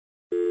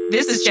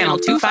This is Channel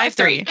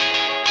 253.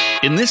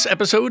 In this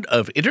episode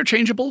of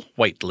Interchangeable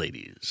White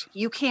Ladies.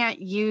 You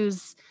can't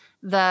use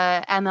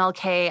the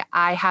MLK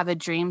I Have a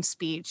Dream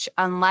speech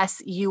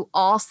unless you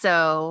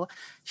also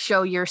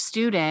show your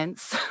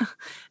students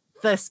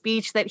the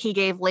speech that he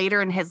gave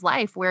later in his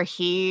life where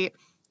he,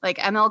 like,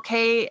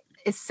 MLK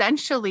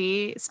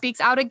essentially speaks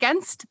out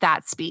against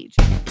that speech.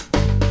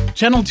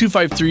 Channel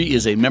 253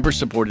 is a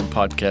member-supported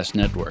podcast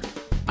network.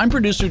 I'm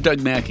producer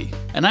Doug Mackey,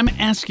 and I'm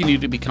asking you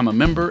to become a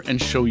member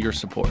and show your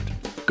support.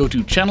 Go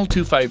to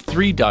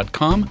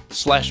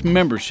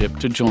channel253.com/membership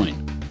to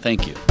join.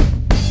 Thank you.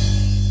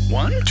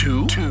 1,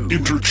 2,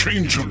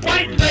 Interchangeable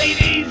White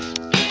ladies. 1,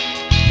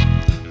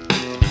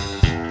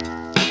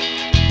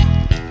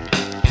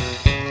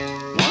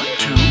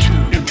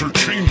 2.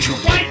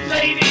 Interchangeable White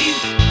ladies.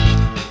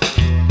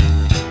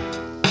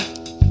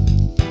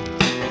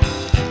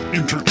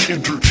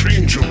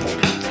 Interchangeable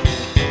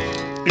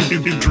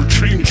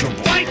Interchangeable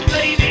White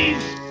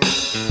ladies.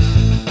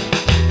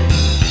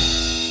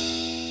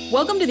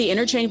 Welcome to the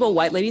Interchangeable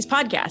White Ladies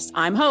podcast.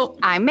 I'm Hope.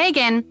 I'm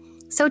Megan.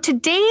 So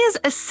today's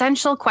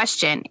essential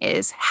question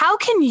is, how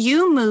can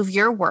you move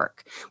your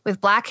work with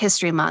Black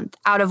History Month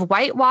out of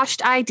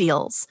whitewashed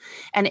ideals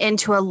and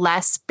into a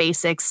less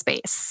basic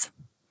space?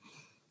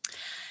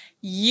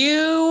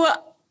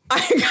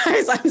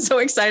 Guys, I'm so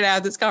excited to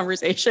have this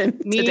conversation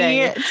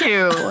today. Me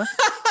too.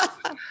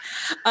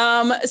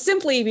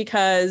 Simply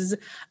because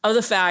of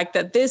the fact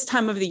that this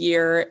time of the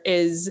year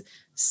is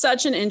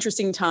such an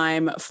interesting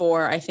time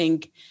for, I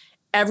think,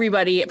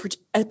 everybody,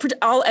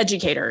 all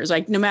educators,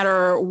 like no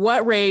matter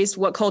what race,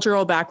 what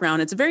cultural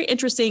background. It's a very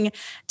interesting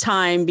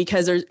time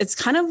because it's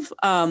kind of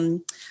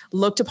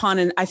looked upon,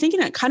 and I think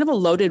in a kind of a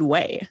loaded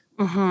way.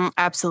 Mm-hmm.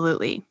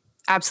 Absolutely.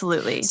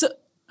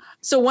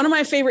 So one of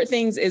my favorite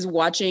things is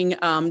watching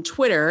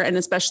Twitter, and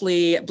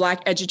especially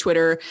Black Edu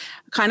Twitter,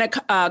 kind of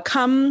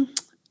come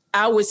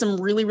out with some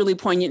really, really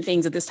poignant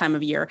things at this time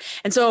of year.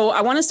 And so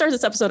I want to start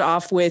this episode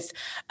off with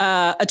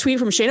a tweet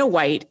from Shayna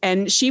White.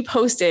 And she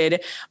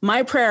posted,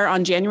 "My prayer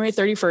on January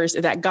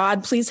 31st that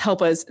God please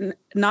help us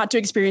not to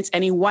experience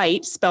any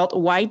white, spelt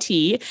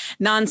YT,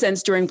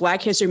 nonsense during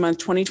Black History Month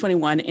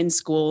 2021 in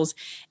schools.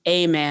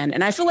 Amen."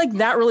 And I feel like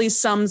that really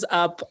sums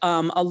up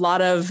a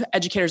lot of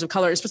educators of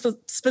color,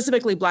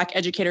 specifically Black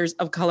educators,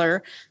 at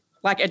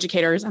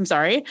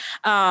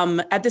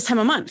this time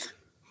of month.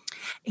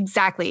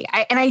 Exactly.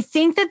 I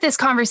think that this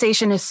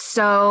conversation is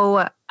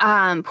so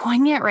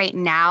poignant right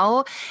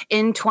now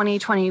in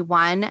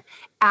 2021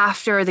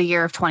 after the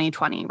year of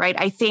 2020, right?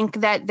 I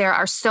think that there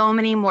are so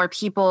many more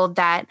people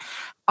that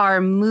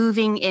are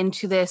moving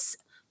into this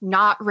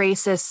not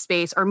racist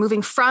space, or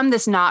moving from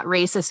this not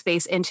racist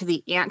space into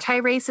the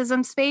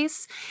anti-racism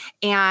space.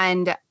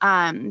 And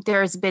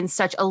there's been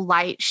such a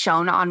light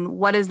shown on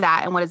what is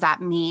that and what does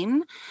that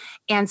mean?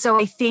 And so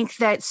I think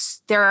that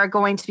there are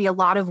going to be a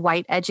lot of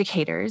white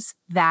educators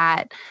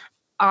that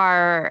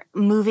are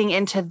moving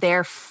into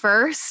their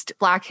first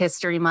Black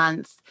History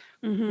Month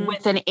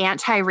with an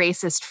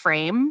anti-racist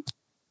frame.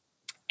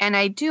 And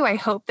I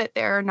hope that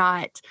there are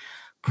not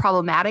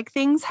problematic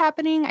things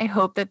happening. I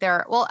hope that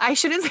I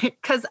shouldn't say,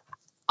 because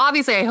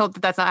obviously I hope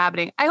that that's not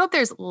happening. I hope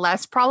there's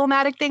less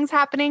problematic things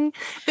happening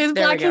this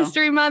Black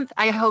History Month.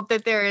 I hope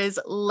that there is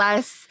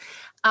less...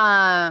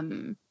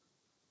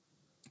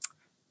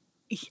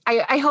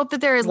 I hope that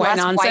there is white less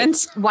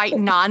nonsense. white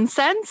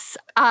nonsense.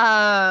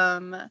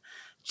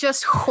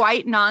 Just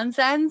white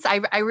nonsense.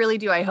 I really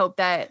do. I hope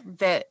that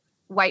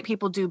white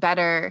people do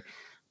better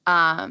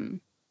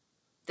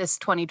this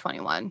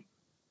 2021.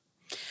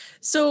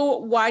 So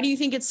why do you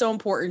think it's so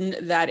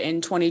important that in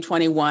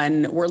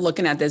 2021 we're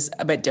looking at this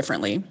a bit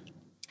differently?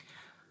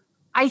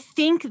 I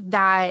think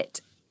that,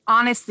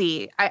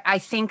 honestly, I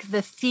think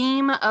the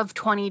theme of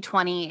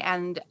 2020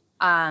 and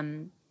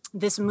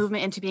this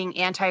movement into being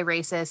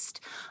anti-racist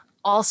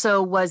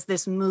also was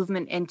this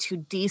movement into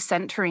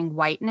decentering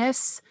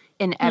whiteness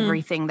in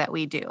everything that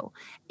we do.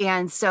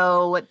 And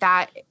so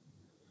that,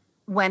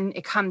 when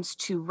it comes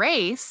to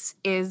race,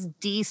 is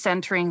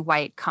decentering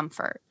white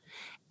comfort.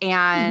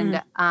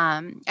 And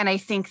and I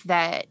think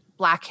that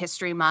Black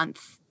History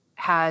Month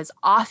has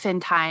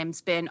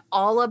oftentimes been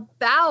all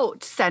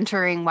about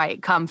centering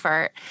white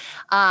comfort.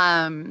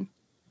 And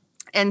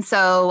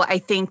so I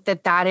think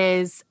that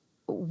is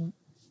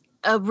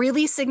a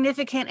really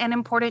significant and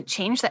important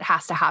change that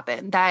has to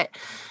happen, that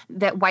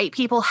white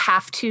people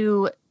have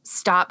to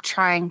stop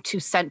trying to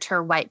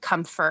center white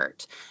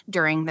comfort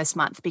during this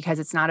month, because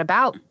it's not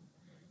about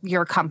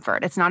your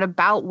comfort. It's not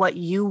about what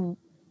you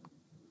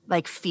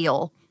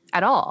feel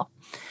at all.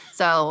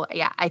 So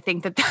yeah, I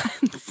think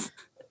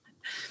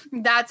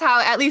that's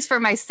how, at least for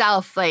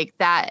myself,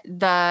 that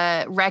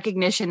the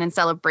recognition and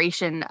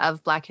celebration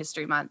of Black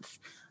History Month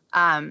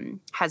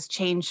has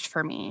changed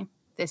for me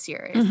this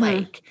year. Is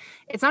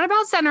it's not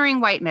about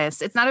centering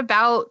whiteness. It's not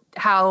about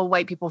how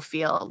white people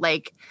feel.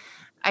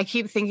 I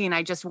keep thinking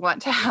I just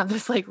want to have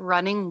this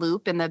running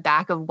loop in the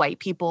back of white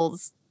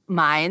people's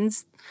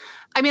minds.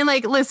 I mean,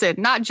 listen,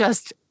 not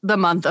just the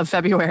month of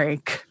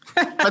February.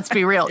 Let's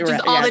be real. You're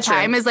Just right. all Yeah, the true.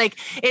 time is like,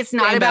 it's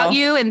not Rainbow. about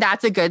you and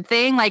that's a good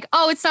thing. Like,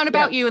 oh, it's not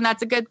about Yeah. you and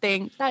that's a good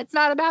thing. That's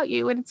not about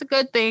you and it's a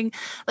good thing.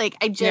 Like,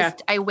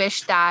 I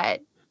wish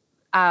that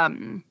all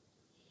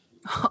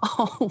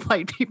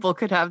white people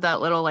could have that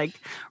little like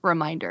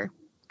reminder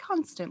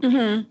constantly.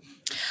 Mm-hmm.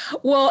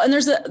 Well, and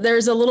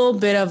there's a little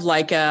bit of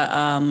like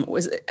I'm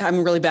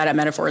really bad at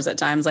metaphors at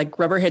times, like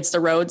rubber hits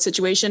the road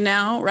situation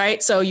now,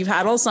 right? So you've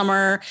had all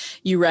summer,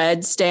 you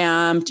read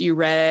Stamped, you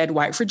read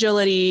White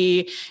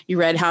Fragility, you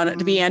read How Not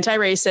to Be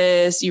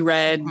Anti-Racist, you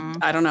read,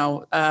 I don't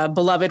know,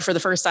 Beloved for the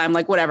first time,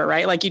 like whatever,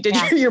 right? Like you did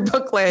your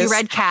book list. You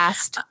read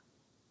Cast.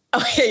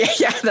 Oh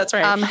yeah, that's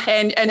right.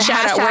 And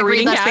shout out, we're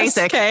reading Read Less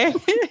Cast, Basic. okay?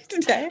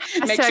 Today.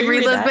 Make sure you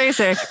Read Less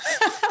that.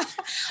 Basic.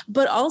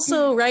 But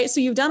also, right,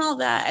 so you've done all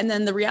that. And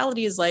then the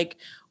reality is like,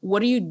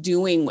 what are you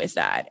doing with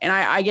that? And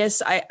I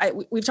guess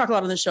we've talked a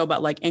lot on the show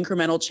about like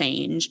incremental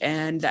change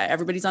and that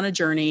everybody's on a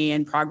journey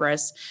and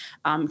progress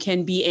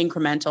can be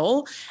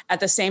incremental. At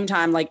the same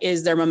time, like,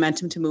 is there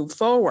momentum to move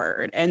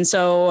forward? And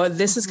so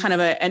this is kind of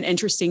an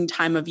interesting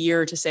time of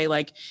year to say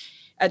like,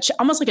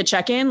 almost like a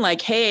check-in,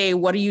 like, hey,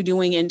 what are you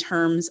doing in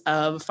terms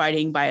of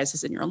fighting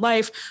biases in your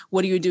life?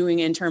 What are you doing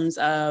in terms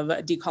of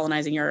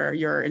decolonizing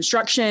your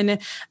instruction,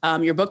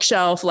 your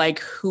bookshelf? Like,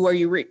 who are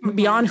you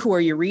beyond who are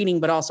you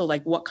reading, but also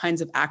like what kinds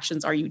of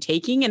actions are you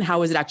taking and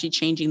how is it actually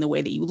changing the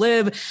way that you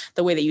live,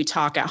 the way that you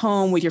talk at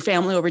home with your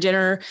family over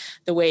dinner,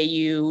 the way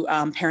you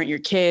parent your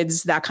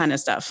kids, that kind of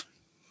stuff.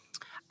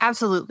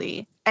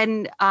 Absolutely.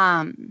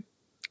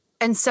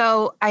 And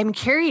so I'm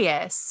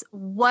curious,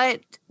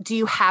 do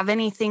you have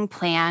anything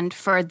planned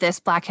for this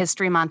Black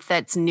History Month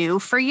that's new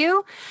for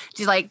you?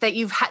 Do you like that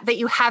that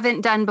you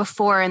haven't done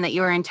before and that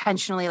you are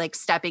intentionally like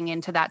stepping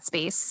into that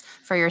space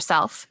for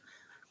yourself?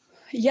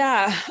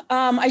 Yeah,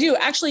 I do.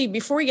 Actually,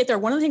 before we get there,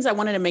 one of the things I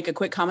wanted to make a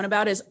quick comment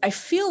about is I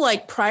feel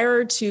like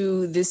prior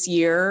to this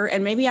year,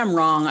 and maybe I'm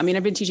wrong. I mean,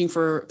 I've been teaching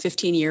for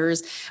 15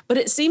 years, but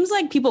it seems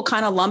like people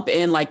kind of lump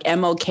in like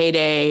MLK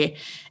Day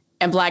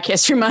and Black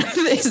History Month.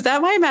 Is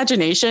that my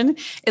imagination?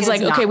 It's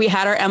like, okay, we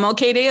had our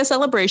MLK Day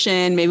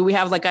celebration. Maybe we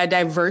have like a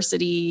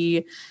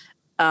diversity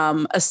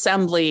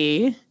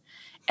assembly.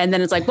 And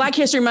then it's like Black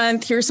History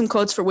Month. Here's some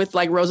quotes with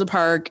like Rosa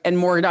Parks and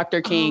more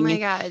Dr. King. Oh my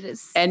God.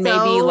 And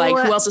maybe like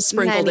who else is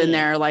sprinkled in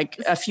there? Like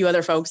a few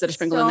other folks that are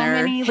sprinkled in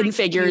there. Hidden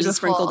Figures is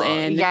sprinkled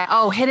in. Yeah.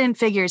 Oh, Hidden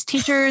Figures.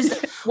 Teachers.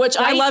 Which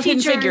I love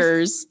Hidden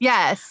Figures.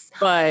 Yes.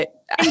 But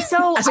and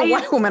so as a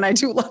white woman, I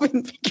do love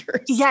Hidden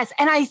Figures. Yes.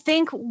 And I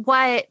think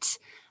what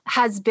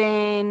has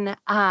been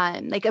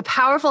like a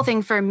powerful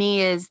thing for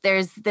me is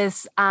there's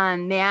this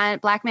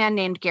black man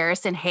named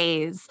Garrison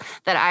Hayes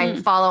that I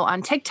follow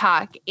on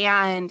TikTok,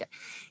 and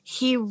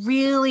he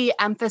really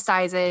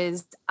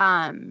emphasizes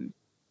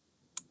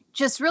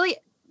just really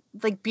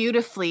like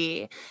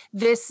beautifully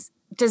this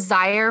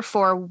desire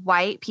for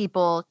white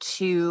people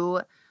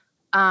to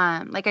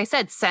like I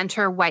said,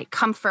 center white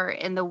comfort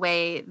in the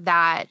way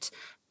that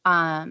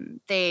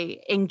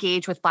they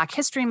engage with Black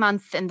History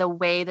Month and the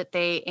way that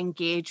they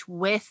engage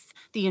with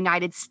the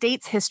United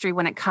States history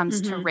when it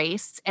comes to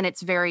race. And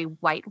it's very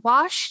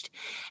whitewashed.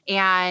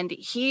 And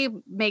he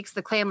makes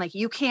the claim, like,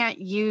 you can't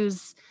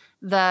use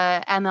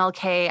the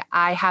MLK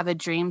I Have a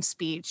Dream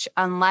speech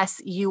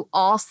unless you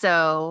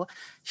also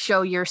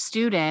show your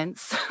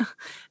students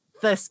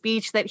the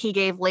speech that he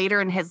gave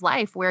later in his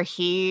life, where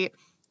he,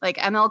 like,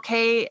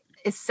 MLK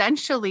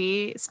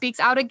essentially speaks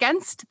out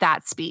against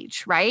that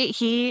speech, right?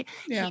 He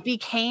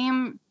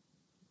became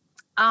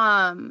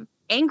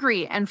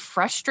angry and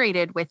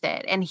frustrated with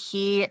it. And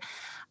he,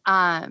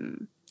 I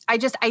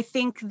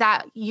think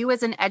that you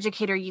as an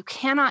educator, you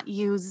cannot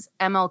use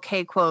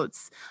MLK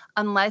quotes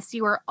unless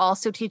you are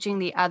also teaching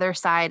the other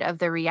side of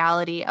the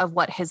reality of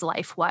what his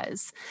life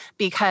was.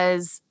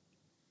 Because,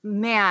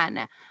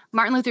 man,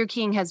 Martin Luther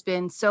King has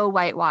been so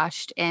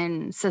whitewashed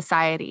in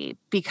society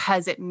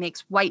because it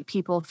makes white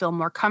people feel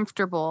more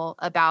comfortable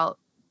about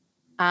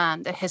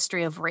the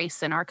history of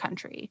race in our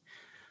country.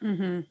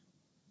 Mm-hmm.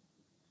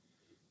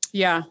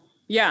 Yeah,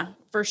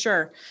 for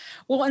sure.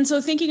 Well, and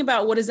so thinking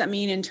about what does that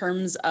mean in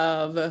terms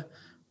of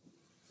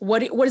what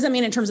does that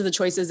mean in terms of the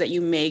choices that you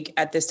make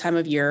at this time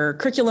of year,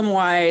 curriculum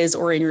wise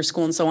or in your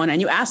school and so on?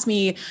 And you asked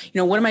me,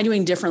 what am I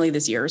doing differently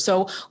this year?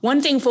 So one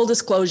thing, full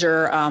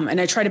disclosure, and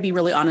I try to be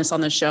really honest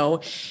on the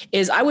show,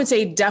 is I would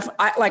say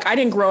I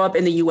didn't grow up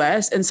in the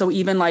US. And so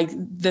even like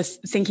the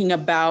thinking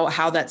about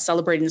how that's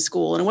celebrated in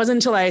school. And it wasn't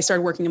until I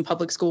started working in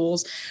public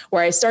schools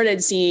where I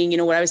started seeing,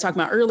 what I was talking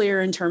about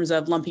earlier in terms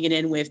of lumping it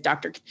in with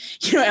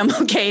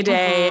MLK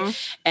Day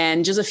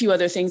and just a few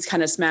other things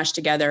kind of smashed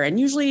together. And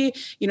usually,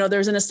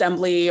 there's an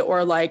assembly,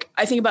 or like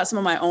I think about some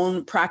of my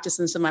own practice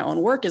and some of my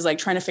own work is like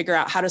trying to figure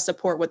out how to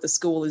support what the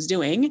school is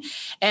doing.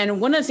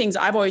 And one of the things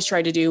I've always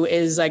tried to do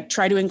is like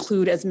try to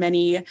include as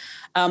many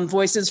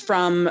voices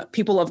from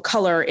people of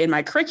color in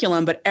my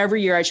curriculum. But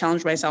every year I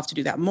challenge myself to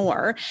do that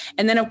more.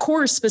 And then of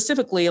course,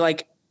 specifically,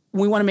 like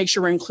we want to make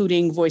sure we're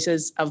including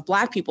voices of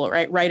Black people,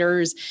 right?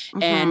 Writers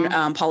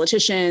and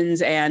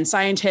politicians and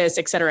scientists,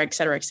 et cetera, et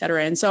cetera, et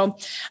cetera. And so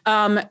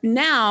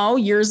now,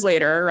 years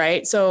later,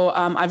 right? So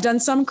I've done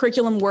some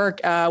curriculum work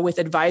with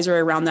advisory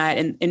around that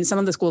in some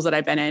of the schools that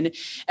I've been in,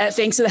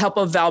 thanks to the help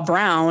of Val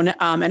Brown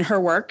and her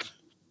work.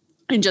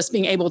 And just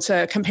being able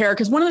to compare,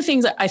 because one of the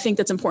things that I think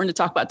that's important to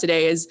talk about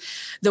today is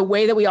the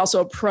way that we also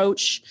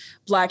approach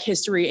Black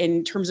history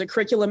in terms of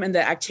curriculum and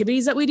the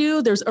activities that we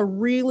do. There's a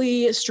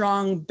really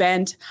strong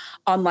bent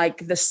on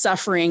like the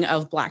suffering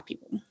of Black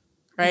people,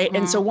 right?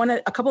 And so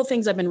a couple of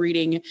things I've been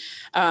reading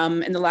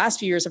in the last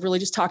few years have really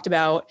just talked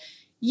about,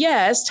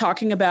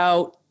 talking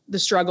about the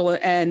struggle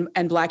and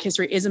Black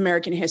history is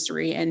American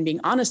history and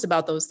being honest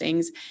about those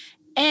things.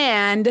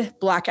 And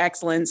Black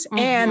excellence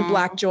and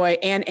Black joy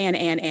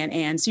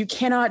and. So you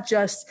cannot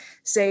just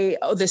say,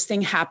 oh, this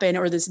thing happened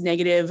or this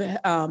negative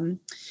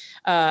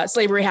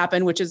slavery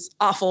happened, which is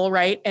awful,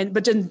 right?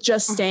 But then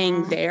just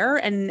staying there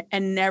and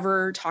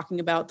never talking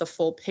about the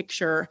full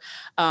picture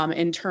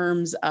in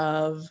terms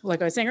of,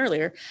 like I was saying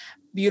earlier,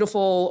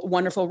 beautiful,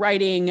 wonderful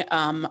writing,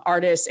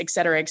 artists, et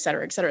cetera, et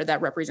cetera, et cetera, that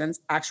represents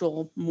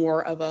actual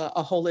more of a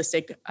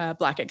holistic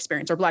Black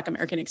experience or Black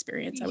American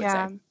experience, I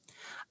would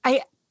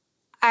say.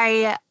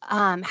 I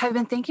have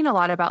been thinking a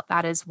lot about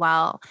that as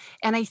well.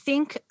 And I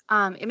think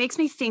it makes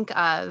me think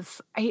of,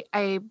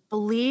 I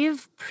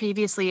believe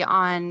previously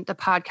on the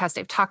podcast,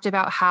 I've talked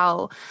about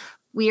how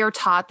we are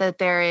taught that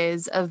there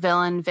is a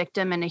villain,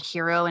 victim, and a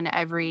hero in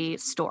every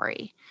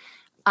story.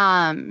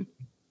 And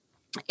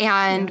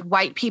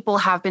white people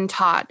have been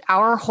taught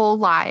our whole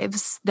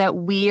lives that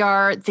we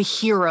are the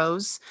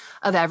heroes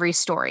of every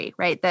story,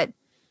 right? That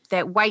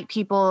white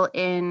people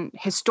in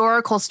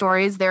historical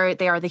stories, they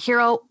are the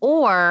hero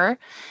or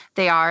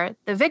they are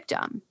the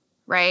victim,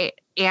 right?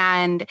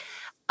 And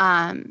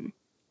I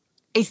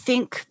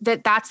think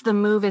that that's the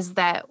move, is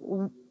that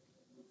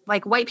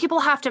like white people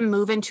have to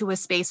move into a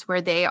space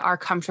where they are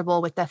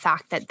comfortable with the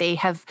fact that they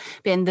have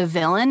been the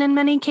villain in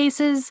many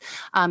cases,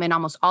 in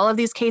almost all of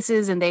these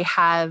cases, and they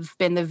have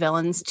been the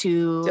villains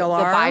to the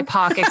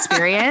BIPOC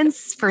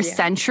experience for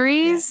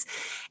centuries.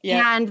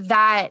 And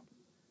that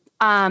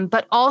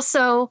but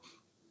also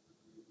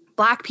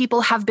Black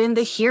people have been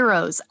the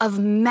heroes of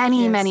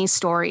many, many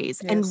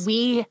stories. And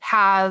we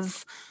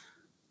have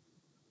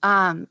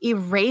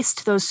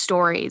erased those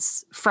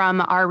stories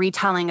from our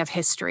retelling of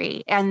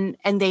history, and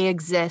they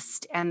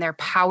exist and they're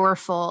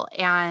powerful.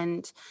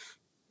 And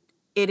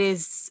it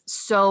is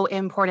so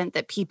important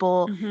that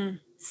people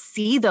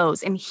see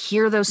those and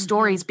hear those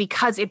stories,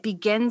 because it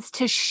begins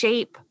to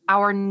shape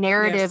our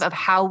narrative of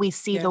how we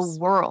see the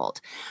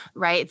world,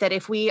 right? That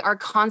if we are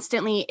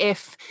constantly,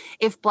 if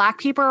Black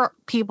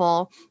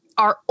people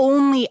are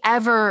only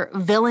ever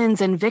villains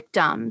and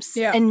victims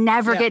and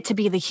never get to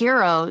be the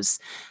heroes,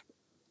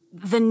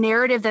 the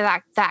narrative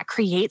that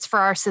creates for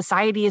our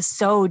society is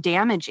so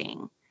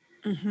damaging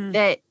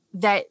that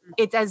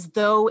it's as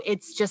though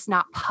it's just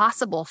not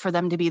possible for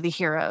them to be the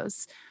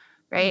heroes,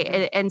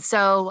 right? And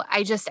so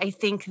I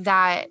think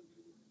that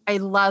I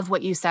love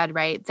what you said,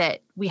 right? That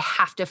we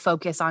have to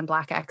focus on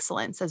Black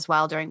excellence as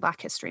well during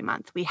Black History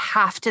Month. We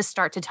have to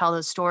start to tell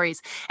those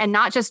stories, and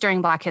not just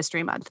during Black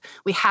History Month.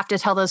 We have to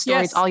tell those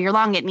stories all year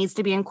long. It needs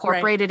to be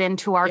incorporated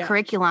into our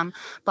curriculum.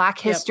 Black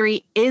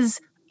history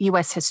is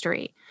U.S.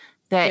 history.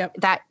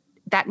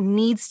 That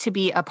needs to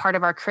be a part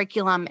of our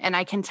curriculum. And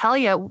I can tell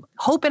you,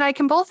 Hope and I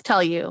can both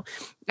tell you,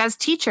 as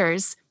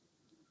teachers,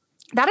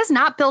 that is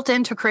not built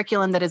into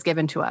curriculum that is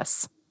given to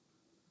us.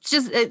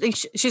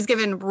 She's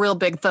given real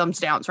big thumbs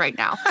downs right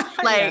now.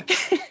 Like,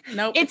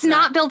 nope, it's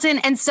not built in.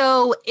 And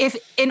so if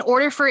in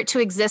order for it to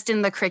exist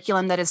in the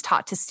curriculum that is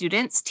taught to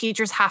students,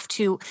 teachers have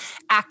to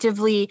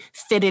actively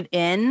fit it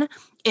in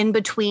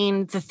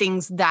between the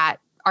things that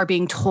are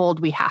being told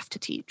we have to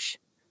teach.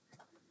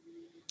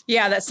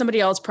 Yeah, that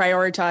somebody else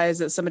prioritized,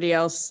 that somebody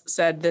else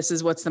said, this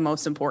is what's the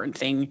most important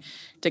thing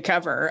to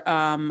cover.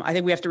 I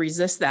think we have to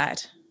resist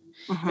that.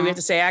 And we have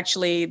to say,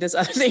 actually, this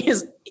other thing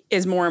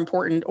is more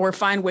important, or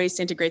find ways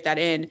to integrate that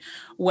in,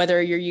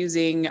 whether you're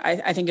using,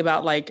 I think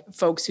about like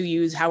folks who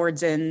use Howard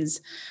Zinn's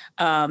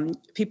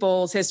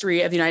People's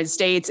History of the United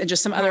States, and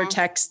just some other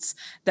texts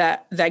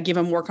that give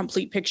a more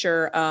complete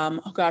picture.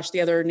 The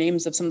other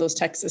names of some of those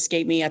texts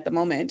escape me at the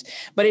moment,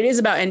 but it is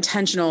about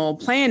intentional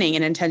planning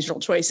and intentional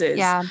choices.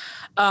 Yeah.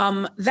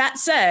 That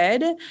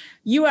said,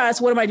 you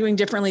asked, what am I doing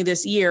differently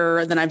this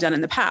year than I've done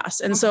in the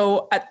past? And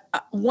so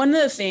one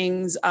of the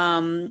things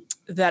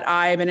that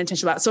I've been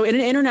intentional about, so in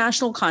an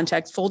international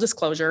context, full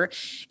disclosure,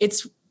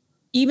 it's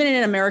even in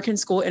an American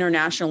school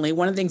internationally,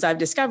 one of the things I've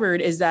discovered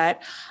is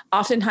that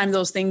oftentimes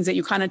those things that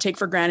you kind of take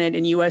for granted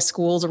in U.S.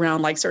 schools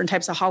around like certain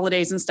types of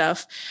holidays and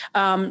stuff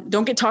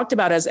don't get talked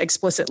about as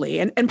explicitly.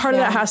 And part of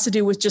that has to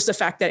do with just the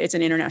fact that it's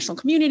an international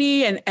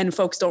community, and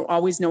folks don't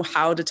always know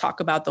how to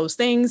talk about those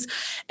things.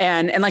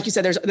 And like you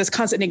said, there's this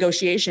constant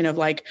negotiation of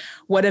like,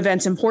 what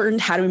event's important?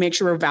 How do we make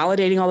sure we're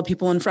validating all the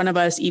people in front of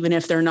us, even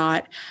if they're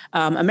not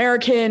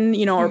American,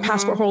 or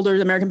passport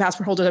holders, American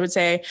passport holders, I would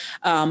say.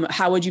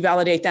 How would you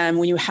validate them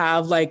when you have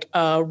have like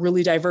a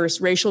really diverse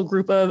racial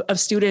group of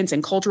students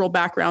and cultural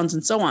backgrounds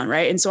and so on,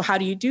 right? And so how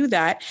do you do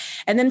that?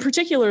 And then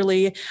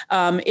particularly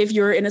if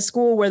you're in a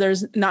school where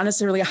there's not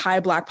necessarily a high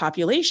Black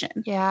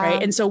population,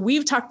 right? And so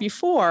we've talked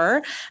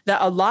before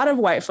that a lot of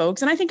white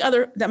folks, and I think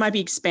that might be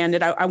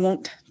expanded. I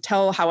won't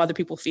tell how other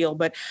people feel,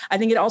 but I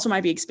think it also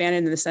might be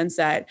expanded in the sense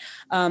that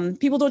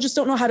people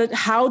don't know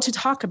how to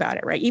talk about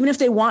it, right? Even if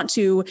they want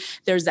to,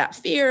 there's that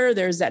fear,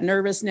 there's that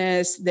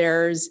nervousness,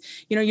 there's,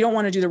 you don't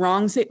want to do the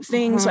wrong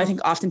thing. So I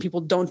think often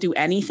people don't do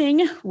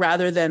anything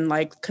rather than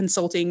like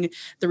consulting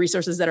the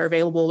resources that are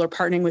available or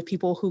partnering with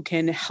people who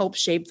can help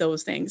shape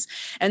those things.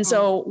 And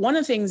so one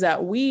of the things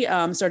that we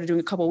started doing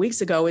a couple of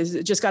weeks ago is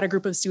just got a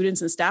group of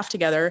students and staff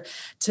together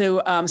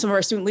to some of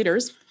our student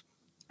leaders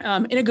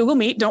in a Google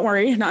Meet, don't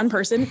worry, not in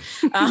person.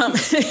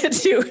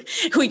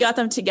 We got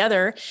them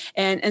together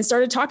and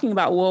started talking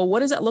about, well,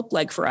 what does that look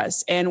like for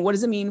us? And what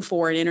does it mean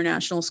for an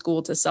international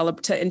school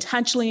to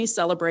intentionally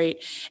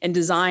celebrate and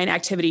design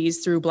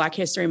activities through Black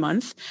History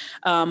Month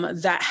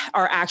that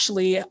are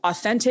actually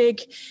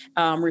authentic,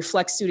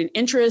 reflect student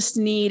interest,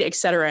 need, et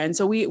cetera. And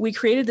so we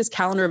created this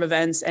calendar of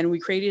events and we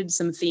created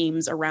some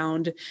themes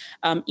around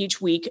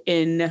each week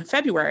in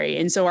February.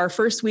 And so our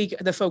first week,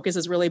 the focus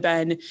has really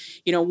been,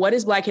 what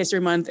is Black History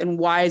Month? And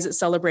why is it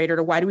celebrated,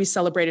 or why do we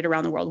celebrate it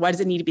around the world? Why does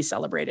it need to be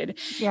celebrated?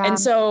 Yeah. And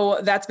so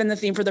that's been the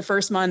theme for the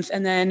first month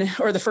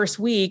or the first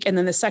week. And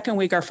then the second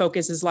week, our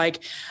focus is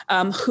like,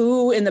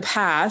 who in the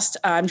past,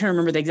 I'm trying to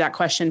remember the exact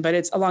question, but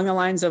it's along the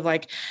lines of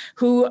like,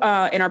 who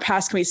in our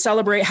past can we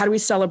celebrate? How do we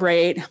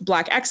celebrate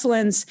Black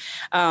excellence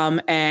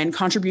and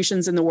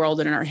contributions in the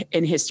world and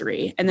in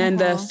history? And then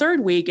the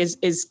third week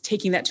is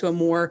taking that to a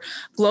more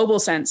global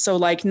sense. So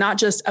like not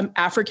just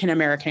African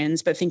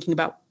Americans, but thinking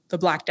about the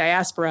Black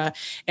diaspora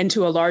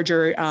into a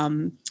larger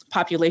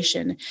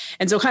population.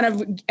 And so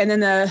and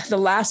then the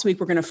last week,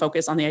 we're going to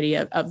focus on the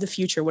idea of the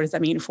future. What does that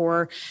mean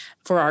for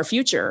our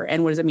future?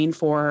 And what does it mean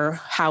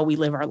for how we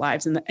live our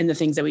lives and the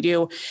things that we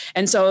do?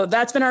 And so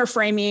that's been our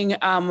framing.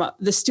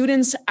 The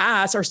students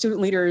our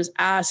student leaders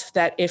asked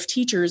that if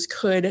teachers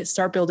could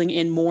start building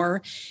in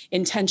more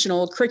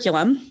intentional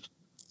curriculum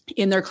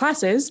in their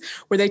classes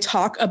where they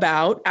talk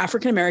about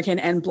African-American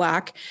and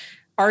Black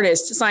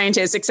artists,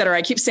 scientists, et cetera.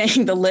 I keep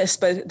saying the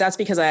list, but that's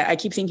because I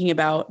keep thinking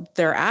about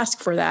their ask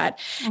for that.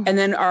 Mm-hmm. And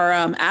then our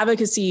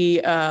advocacy,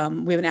 we have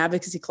an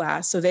advocacy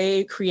class. So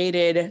they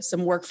created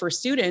some work for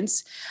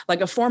students,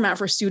 like a format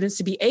for students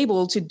to be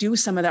able to do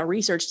some of that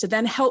research to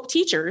then help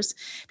teachers.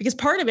 Because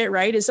part of it,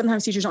 right, is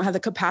sometimes teachers don't have the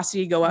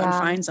capacity to go out and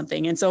find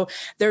something. And so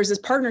there's this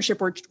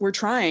partnership we're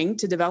trying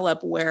to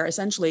develop where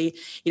essentially,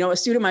 a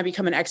student might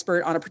become an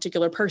expert on a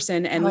particular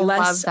person and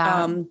less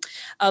of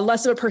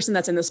a person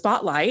that's in the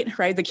spotlight,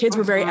 right? The kids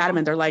were very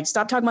adamant. They're like,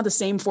 stop talking about the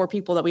same four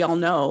people that we all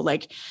know.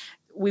 Like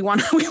we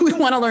want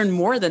to learn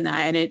more than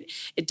that. And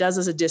it does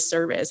us a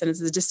disservice, and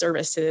it's a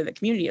disservice to the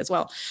community as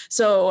well.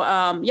 So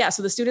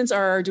so the students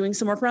are doing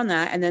some work around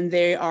that, and then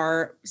they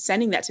are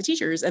sending that to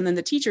teachers. And then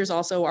the teachers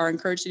also are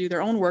encouraged to do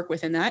their own work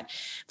within that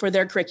for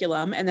their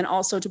curriculum, and then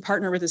also to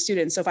partner with the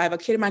students. So if I have a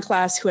kid in my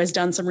class who has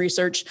done some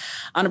research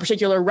on a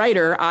particular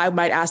writer, I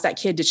might ask that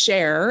kid to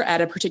share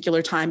at a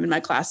particular time in my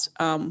class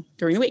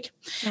during the week.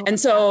 Oh, and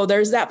so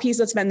there's that piece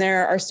that's been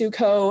there. Our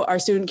StuCo, our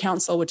student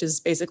council, which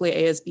is basically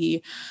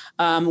ASB,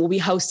 will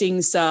be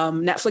hosting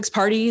some Netflix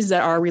parties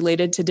that are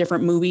related to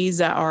different movies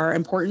that are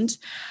important.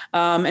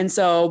 And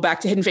so back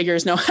to Hidden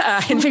Figures. No,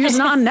 Hidden Figures is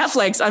not on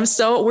Netflix.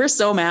 We're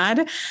so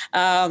mad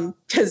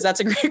because that's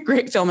a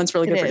great film. It's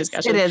really good for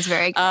discussion. It is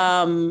very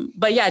good.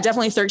 But yeah,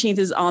 definitely 13th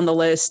is on the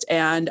list.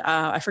 And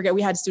I forget,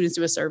 we had students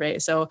do a survey.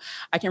 So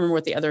I can't remember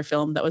what the other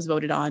film that was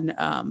voted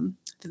on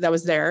that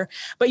was there,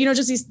 but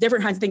just these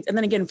different kinds of things. And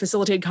then again,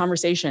 facilitated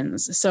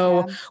conversations.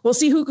 So we'll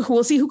see who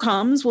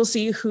comes. We'll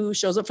see who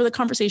shows up for the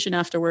conversation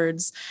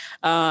afterwards.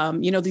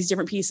 These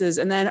different pieces.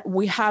 And then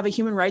we have a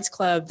human rights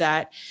club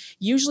that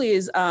usually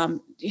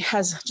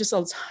has just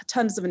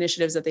tons of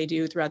initiatives that they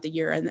do throughout the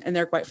year. And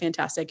they're quite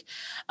fantastic.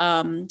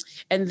 And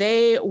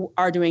they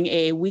are doing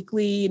a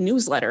weekly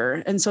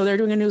newsletter. And so they're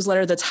doing a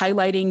newsletter that's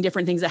highlighting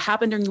different things that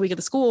happen during the week at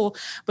the school,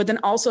 but then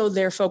also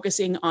they're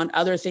focusing on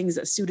other things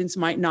that students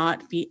might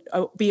not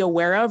be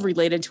aware of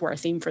related to our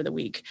theme for the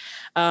week.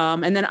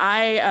 And then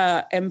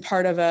I am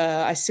part of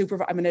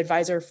I'm an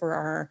advisor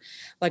for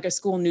a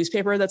school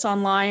newspaper that's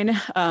online.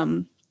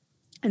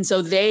 And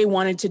so they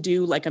wanted to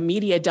do like a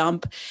media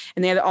dump,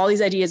 and they had all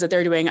these ideas that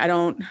they're doing. I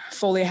don't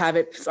fully have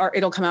it, or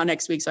it'll come out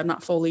next week. So I'm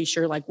not fully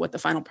sure like what the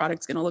final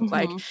product's going to look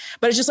like,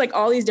 but it's just like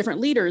all these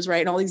different leaders, right?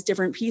 And all these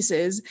different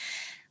pieces.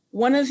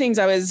 One of the things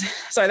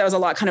sorry, that was a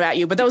lot kind of at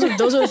you, but those are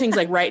the things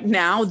like right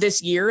now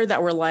this year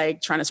that we're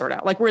like trying to sort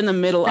out. Like we're in the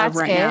middle of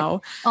right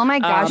now. Oh my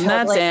gosh.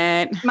 That's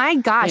it. My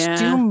gosh,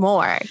 do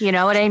more. You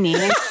know what I mean?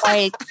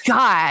 Like,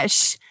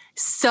 gosh,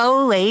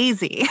 so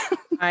lazy.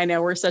 I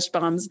know, we're such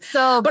bums.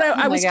 So, but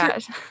I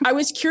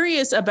was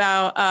curious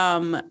about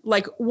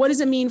what does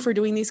it mean for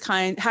doing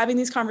having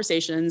these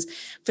conversations,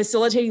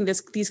 facilitating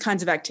these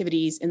kinds of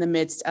activities in the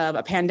midst of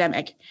a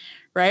pandemic,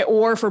 right?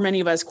 Or for many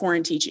of us,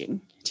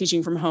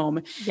 teaching from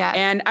home. Yeah.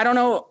 And I don't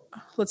know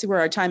let's see where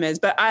our time is,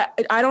 but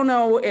I don't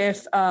know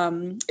if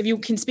you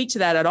can speak to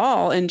that at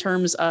all in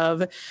terms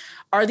of,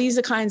 are these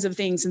the kinds of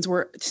things,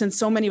 since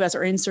so many of us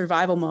are in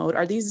survival mode,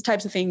 are these the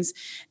types of things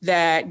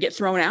that get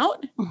thrown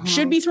out,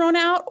 should be thrown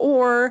out,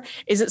 or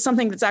is it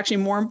something that's actually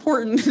more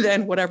important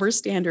than whatever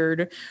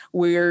standard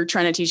we're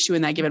trying to teach you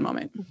in that given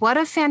moment? What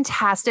a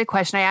fantastic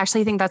question. I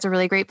actually think that's a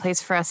really great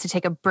place for us to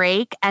take a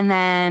break. And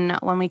then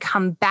when we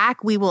come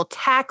back, we will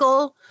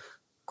tackle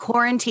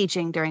quarantine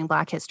teaching during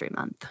Black History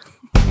Month.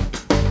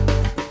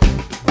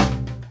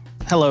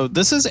 Hello,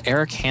 this is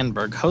Eric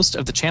Hanberg, host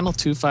of the Channel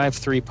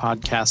 253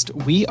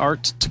 podcast, We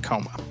Art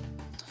Tacoma.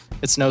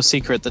 It's no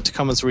secret that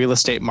Tacoma's real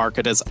estate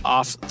market is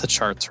off the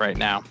charts right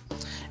now.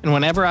 And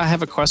whenever I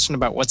have a question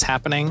about what's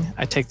happening,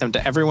 I take them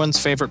to everyone's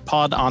favorite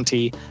pod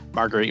auntie,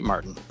 Marguerite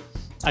Martin.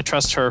 I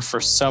trust her for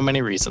so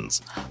many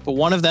reasons, but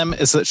one of them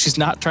is that she's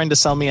not trying to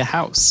sell me a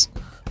house.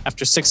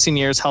 After 16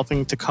 years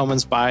helping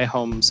Tacomans buy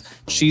homes,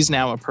 she's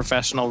now a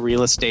professional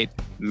real estate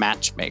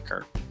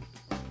matchmaker.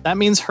 That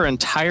means her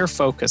entire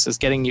focus is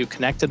getting you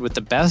connected with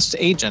the best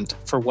agent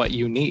for what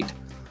you need.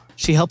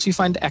 She helps you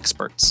find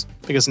experts,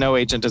 because no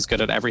agent is good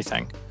at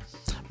everything.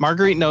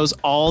 Marguerite knows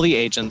all the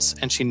agents,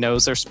 and she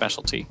knows their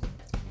specialty.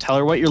 Tell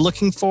her what you're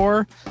looking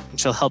for, and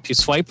she'll help you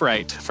swipe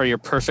right for your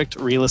perfect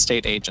real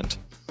estate agent.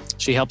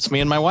 She helps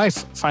me and my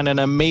wife find an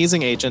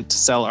amazing agent to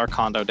sell our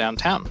condo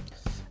downtown.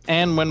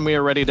 And when we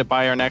are ready to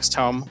buy our next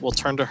home, we'll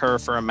turn to her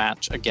for a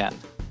match again.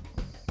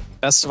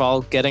 Best of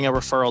all, getting a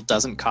referral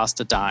doesn't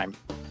cost a dime.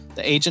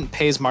 The agent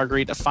pays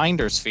Marguerite a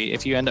finder's fee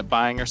if you end up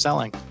buying or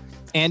selling.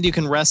 And you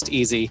can rest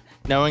easy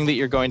knowing that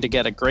you're going to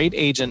get a great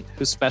agent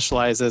who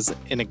specializes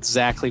in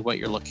exactly what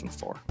you're looking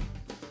for.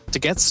 To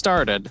get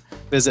started,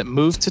 visit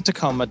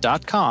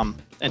movetotacoma.com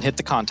and hit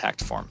the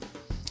contact form.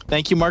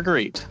 Thank you,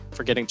 Marguerite,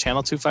 for getting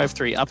Channel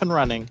 253 up and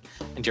running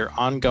and your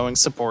ongoing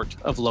support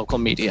of local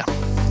media.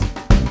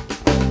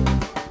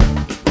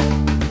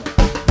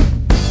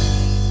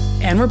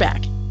 And we're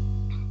back.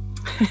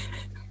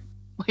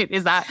 Wait,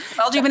 is that?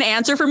 Well, do you have an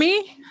answer for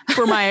me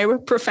for my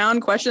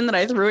profound question that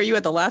I threw at you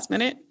at the last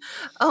minute?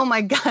 Oh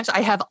my gosh,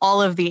 I have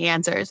all of the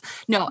answers.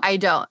 No, I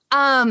don't.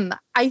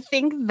 I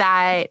think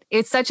that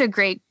it's such a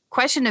great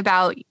question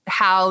about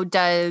how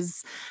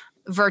does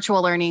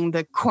virtual learning,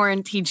 the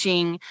quarantine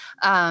teaching,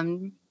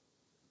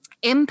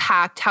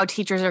 impact how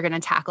teachers are going to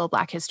tackle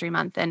Black History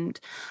Month. And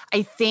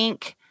I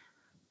think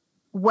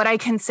what I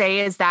can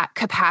say is that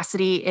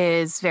capacity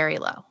is very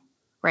low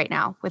right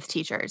now with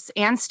teachers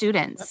and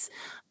students.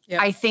 Yep.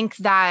 I think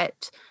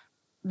that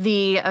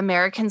the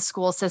American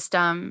school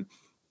system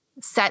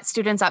set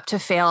students up to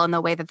fail in the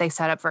way that they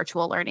set up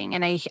virtual learning.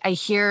 And I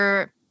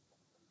hear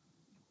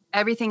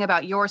everything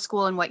about your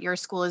school and what your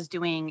school is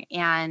doing,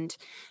 and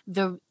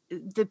the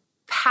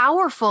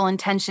powerful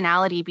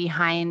intentionality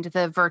behind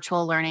the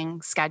virtual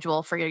learning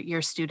schedule for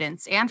your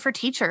students and for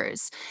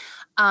teachers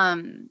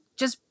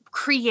just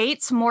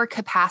creates more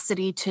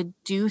capacity to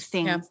do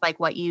things like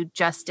what you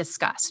just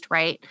discussed,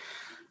 right?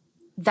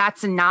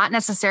 That's not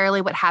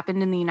necessarily what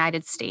happened in the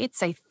United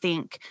States. I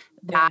think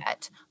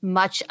that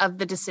much of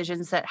the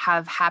decisions that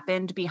have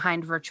happened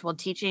behind virtual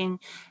teaching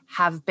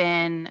have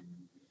been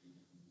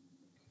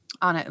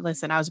on it.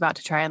 Listen, I was about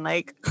to try and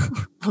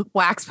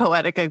wax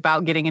poetic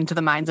about getting into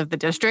the minds of the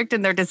district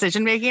and their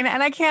decision making,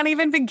 and I can't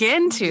even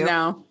begin to.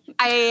 No,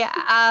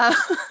 I'll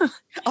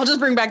just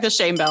bring back the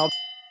shame bell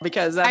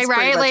because that's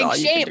right. That's like all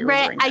shame, you can do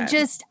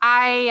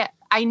right?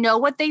 I know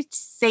what they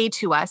say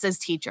to us as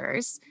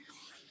teachers.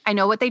 I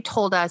know what they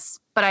told us,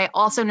 but I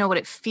also know what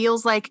it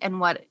feels like and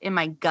what in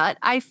my gut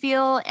I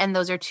feel. And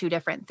those are two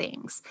different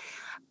things.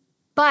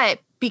 But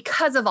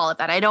because of all of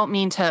that, I don't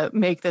mean to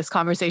make this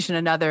conversation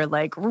another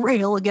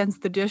rail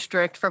against the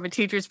district from a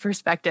teacher's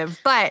perspective,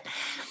 but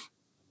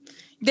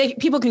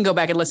people can go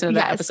back and listen to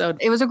that episode.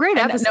 It was a great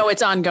episode. No,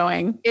 it's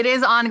ongoing. It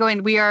is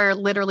ongoing. We are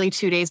literally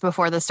 2 days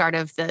before the start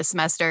of the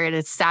semester. It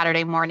is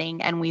Saturday morning,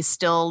 and we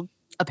still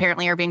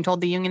apparently are being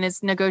told the union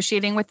is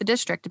negotiating with the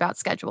district about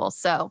schedule.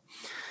 So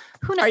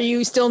who knows? Are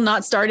you still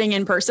not starting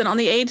in person on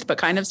the 8th, but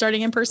kind of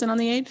starting in person on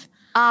the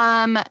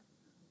 8th?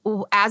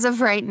 As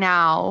of right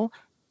now,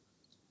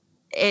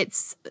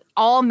 it's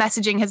all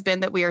messaging has been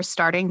that we are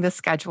starting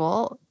this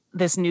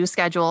new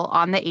schedule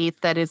on the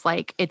 8th. That is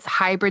it's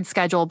hybrid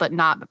schedule, but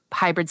not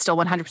hybrid, still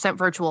 100%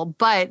 virtual.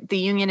 But the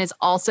union is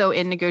also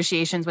in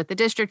negotiations with the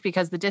district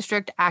because the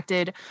district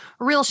acted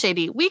real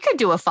shady. We could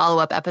do a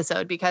follow-up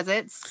episode because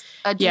it's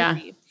a doozy.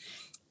 Yeah.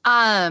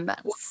 And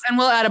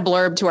we'll add a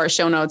blurb to our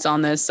show notes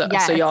on this so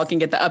y'all can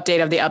get the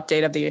update of the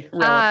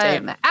real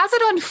update. As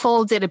it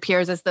unfolds, it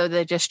appears as though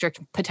the district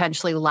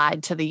potentially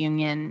lied to the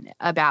union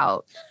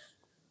about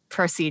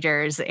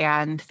procedures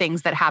and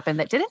things that happened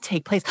that didn't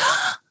take place.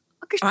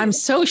 I'm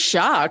so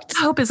shocked.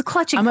 Hope is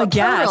clutching her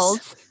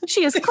pearls.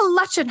 She is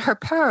clutching her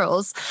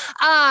pearls.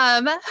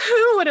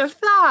 Who would have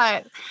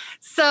thought?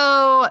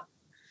 So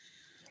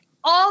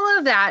all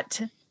of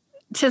that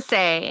to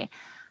say,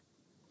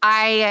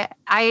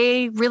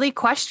 I really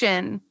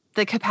question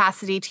the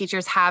capacity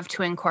teachers have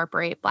to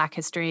incorporate Black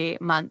History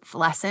Month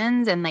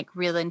lessons and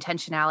real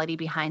intentionality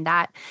behind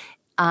that.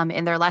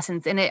 in their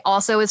lessons. And it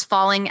also is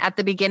falling at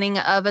the beginning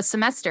of a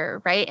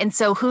semester, right? And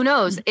so who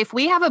knows, if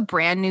we have a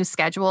brand new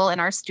schedule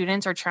and our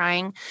students are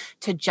trying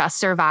to just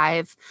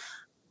survive,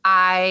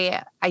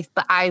 I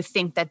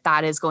think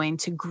that is going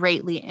to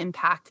greatly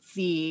impact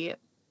the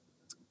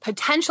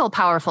potential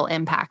powerful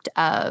impact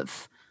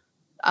of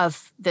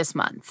this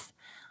month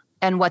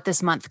and what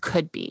this month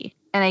could be.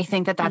 And I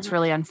think that that's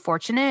really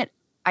unfortunate.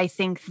 I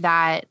think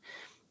that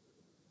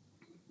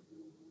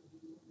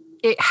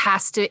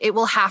it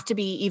will have to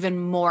be even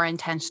more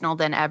intentional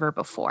than ever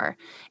before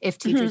if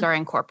teachers are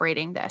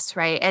incorporating this,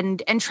 right?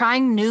 And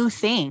trying new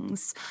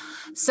things.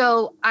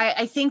 So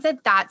I think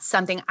that that's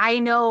something. I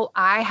know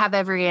I have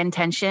every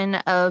intention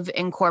of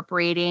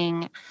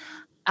incorporating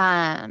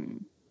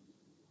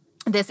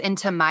this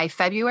into my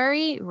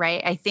February,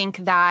 right? I think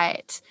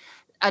that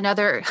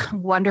another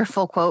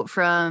wonderful quote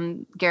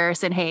from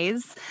Garrison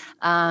Hayes,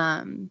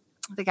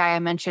 the guy I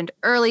mentioned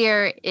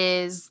earlier,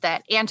 is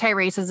that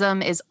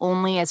anti-racism is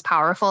only as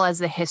powerful as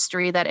the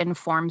history that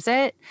informs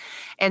it.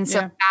 And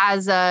so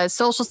as a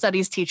social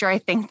studies teacher, I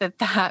think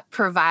that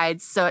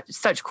provides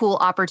such cool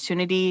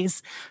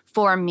opportunities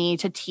for me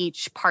to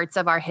teach parts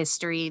of our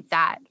history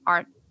that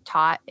aren't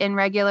taught in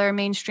regular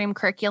mainstream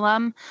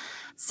curriculum.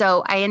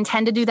 So I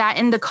intend to do that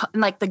in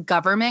the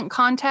government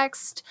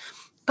context.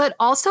 But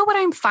also what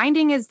I'm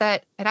finding is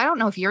that, and I don't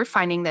know if you're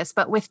finding this,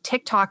 but with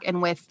TikTok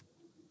and with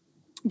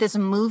this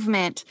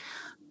movement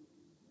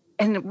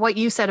and what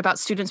you said about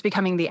students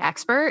becoming the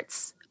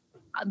experts,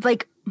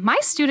 like my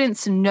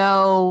students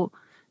know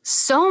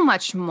so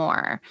much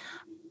more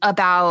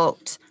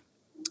about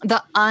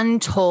the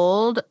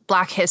untold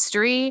Black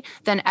history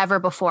than ever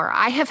before.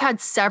 I have had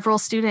several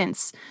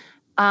students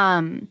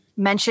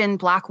mention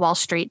Black Wall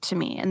Street to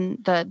me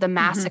and the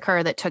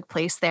massacre that took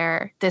place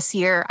there this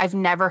year. I've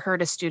never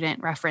heard a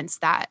student reference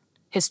that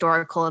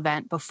historical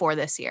event before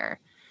this year.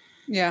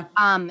 Yeah.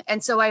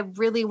 And so I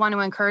really want to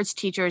encourage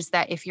teachers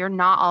that if you're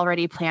not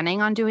already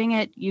planning on doing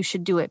it, you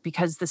should do it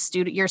because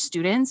your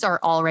students are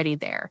already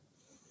there.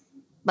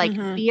 Like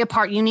be a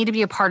part, you need to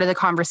be a part of the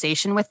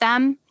conversation with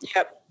them.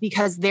 Yep.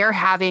 Because they're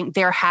having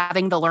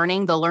the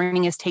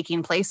learning is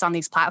taking place on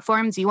these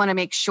platforms. You want to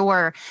make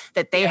sure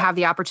that they have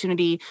the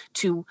opportunity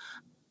to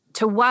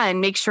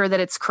one, make sure that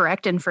it's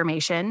correct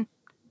information,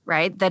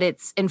 right? That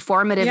it's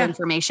informative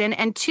information.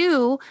 And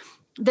two,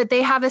 that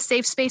they have a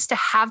safe space to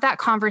have that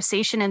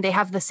conversation and they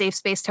have the safe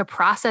space to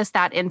process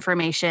that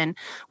information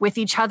with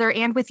each other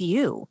and with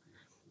you.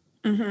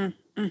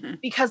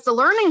 Because the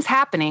learning's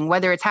happening,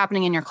 whether it's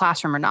happening in your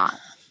classroom or not.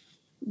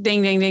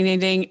 Ding, ding, ding, ding,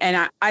 ding.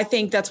 And I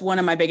think that's one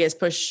of my biggest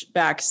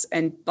pushbacks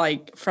and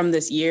like from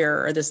this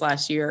year or this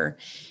last year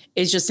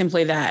is just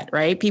simply that,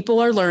 right? People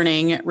are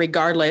learning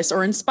regardless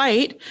or in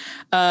spite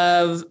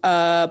of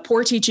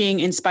poor teaching,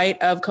 in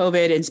spite of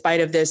COVID, in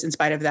spite of this, in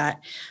spite of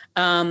that.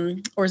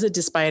 Or is it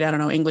despite? I don't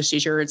know, English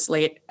teacher. It's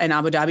late in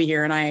Abu Dhabi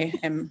here and I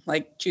am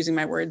like choosing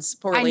my words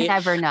poorly. I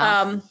never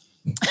know.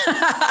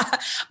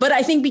 But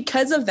I think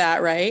because of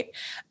that, right?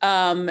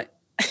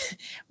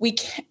 We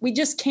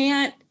just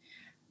can't,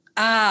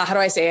 how do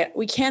I say it?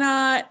 We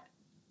cannot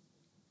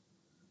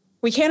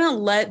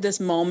let this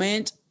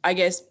moment, I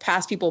guess,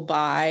 pass people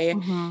by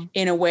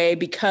in a way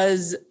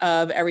because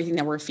of everything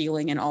that we're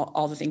feeling and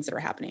all the things that are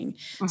happening.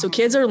 So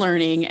kids are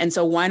learning. And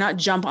so why not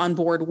jump on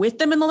board with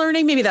them in the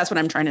learning? Maybe that's what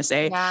I'm trying to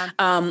say. Yeah.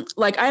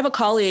 Like I have a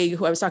colleague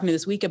who I was talking to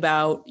this week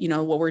about,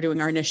 what we're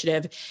doing, our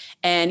initiative.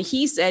 And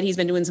he said he's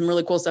been doing some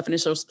really cool stuff in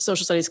his social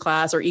studies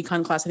class or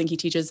econ class, I think he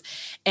teaches.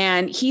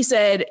 And he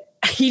said,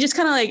 he just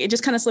it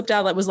just kind of slipped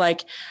out. That was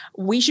like,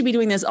 we should be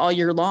doing this all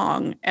year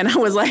long. And I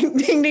was like,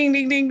 ding, ding,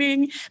 ding, ding,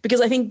 ding, because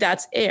I think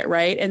that's it.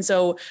 Right. And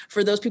so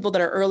for those people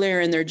that are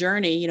earlier in their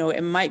journey,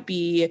 it might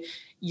be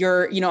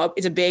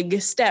it's a big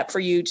step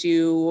for you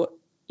to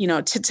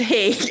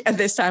take at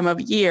this time of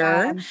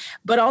year,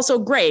 but also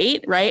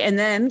great. Right. And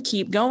then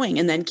keep going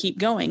and then keep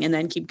going and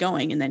then keep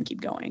going and then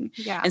keep going.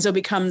 Yeah. And so it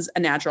becomes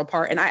a natural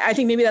part. And I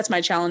think maybe that's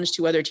my challenge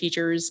to other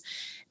teachers,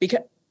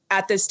 because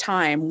at this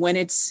time when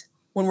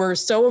we're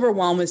so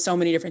overwhelmed with so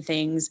many different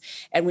things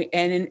and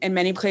in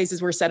many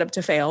places we're set up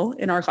to fail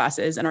in our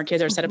classes and our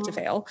kids are set up to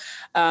fail.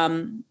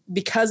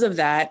 Because of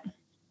that,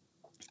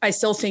 I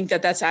still think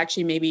that that's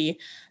actually maybe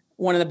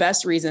one of the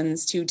best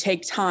reasons to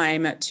take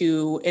time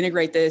to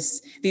integrate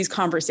these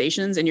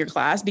conversations in your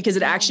class, because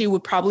it actually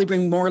would probably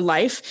bring more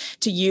life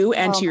to you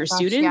and to your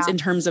students in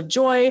terms of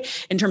joy,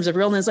 in terms of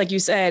realness, like you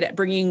said,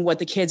 bringing what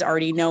the kids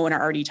already know and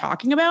are already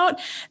talking about.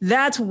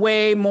 That's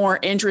way more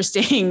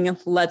interesting,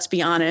 let's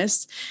be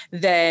honest,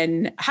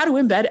 than how to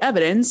embed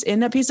evidence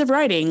in a piece of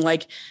writing.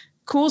 Like,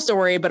 cool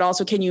story, but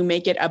also can you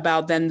make it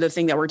about then the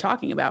thing that we're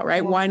talking about,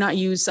 right? Why not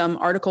use some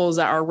articles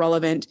that are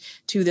relevant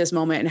to this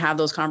moment and have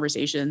those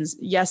conversations?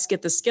 Yes,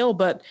 get the skill,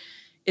 but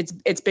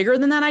it's bigger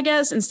than that, I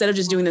guess, instead of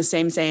just doing the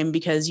same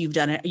because you've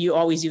done it. You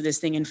always do this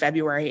thing in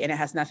February and it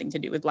has nothing to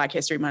do with Black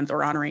History Month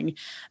or honoring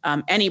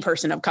any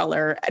person of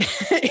color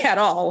at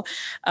all,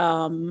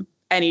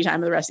 any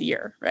time of the rest of the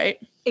year, right?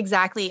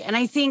 Exactly. And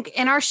I think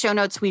in our show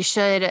notes, we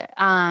should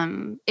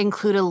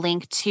include a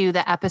link to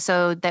the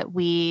episode that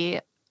we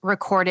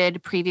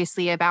recorded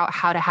previously about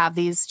how to have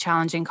these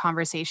challenging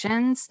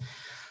conversations.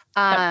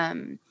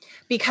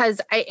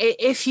 Because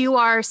if you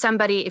are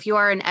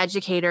an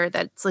educator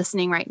that's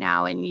listening right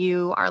now and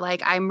you are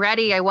like, I'm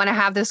ready, I want to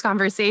have this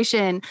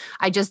conversation,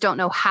 I just don't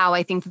know how,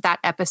 I think that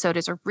episode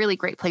is a really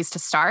great place to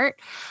start,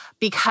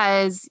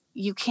 because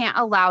you can't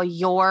allow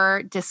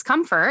your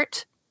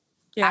discomfort,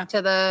 back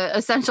to the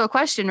essential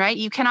question, right?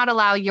 You cannot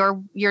allow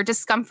your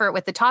discomfort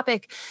with the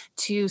topic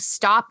to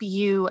stop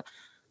you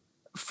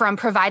from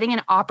providing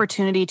an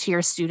opportunity to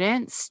your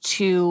students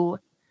to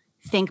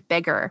think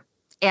bigger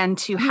and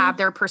to have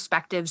their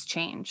perspectives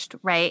changed,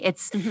 right?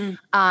 It's,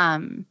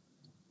 and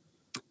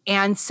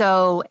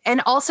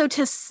also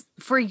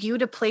for you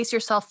to place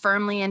yourself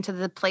firmly into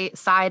the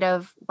side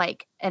of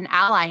like an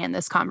ally in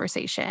this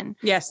conversation.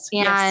 Yes.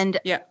 And,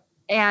 yes.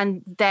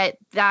 and that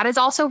is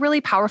also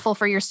really powerful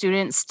for your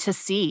students to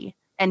see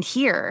and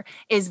hear,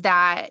 is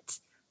that,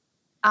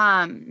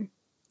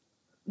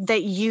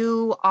 that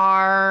you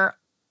are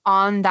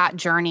on that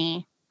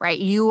journey, right?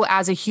 You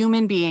as a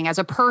human being, as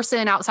a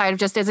person outside of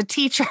just as a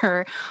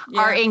teacher,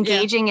 are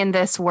engaging in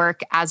this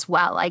work as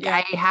well. Like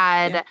I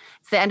had, at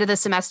the end of the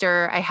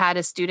semester, I had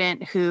a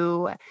student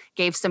who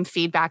gave some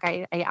feedback.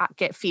 I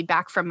get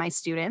feedback from my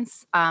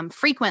students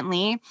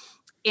frequently.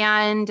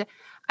 And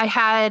I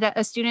had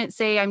a student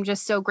say, I'm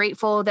just so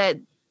grateful that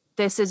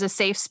this is a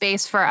safe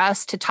space for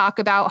us to talk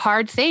about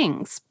hard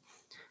things.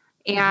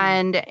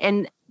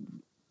 And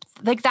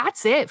like,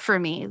 that's it for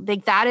me.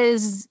 Like, that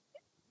is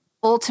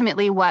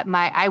ultimately what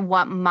I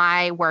want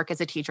my work as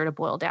a teacher to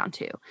boil down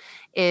to,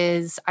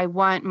 is I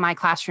want my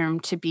classroom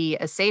to be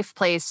a safe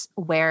place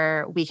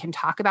where we can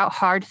talk about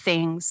hard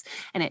things,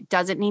 and it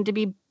doesn't need to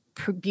be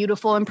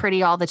beautiful and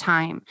pretty all the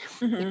time.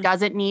 It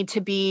doesn't need to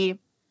be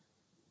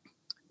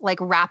like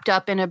wrapped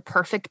up in a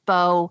perfect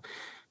bow,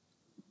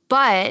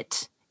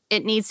 but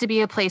it needs to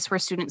be a place where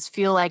students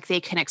feel like they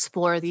can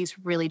explore these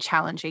really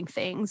challenging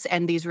things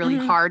and these really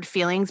hard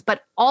feelings.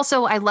 But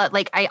also I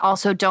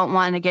also don't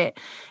want to get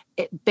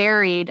it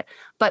buried,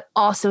 but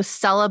also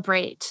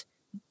celebrate,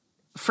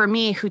 for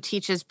me, who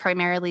teaches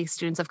primarily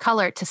students of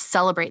color, to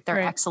celebrate their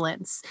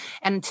excellence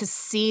and to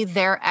see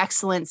their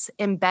excellence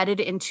embedded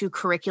into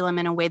curriculum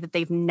in a way that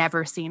they've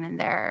never seen in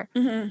their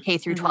K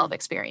through 12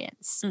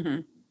 experience.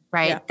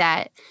 Right.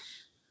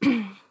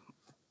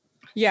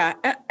 Yeah.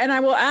 And I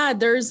will add,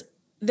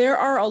 there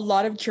are a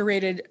lot of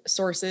curated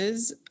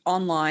sources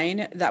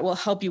online that will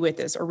help you with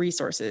this, or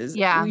resources.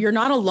 Yeah. You're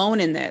not alone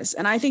in this.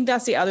 And I think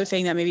that's the other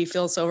thing that maybe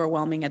feels so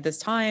overwhelming at this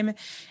time.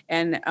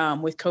 And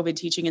with COVID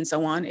teaching and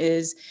so on,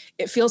 is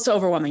it feels so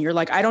overwhelming. You're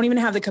like, I don't even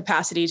have the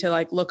capacity to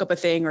like look up a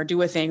thing or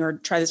do a thing or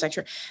try this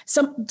lecture.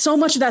 So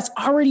much of that's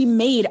already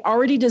made,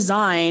 already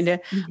designed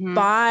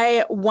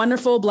by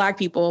wonderful Black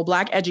people,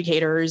 Black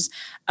educators,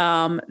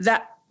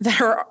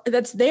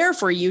 that's there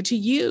for you to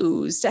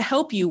use to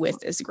help you with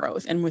this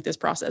growth and with this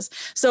process.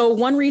 So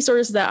one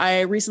resource that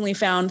I recently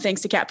found,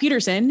 thanks to Kat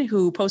Peterson,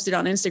 who posted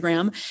on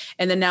Instagram,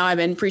 and then now I've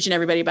been preaching to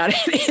everybody about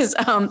it, is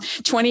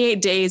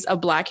 28 Days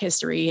of Black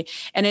History.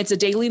 And it's a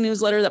daily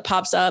newsletter that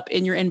pops up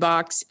in your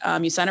inbox.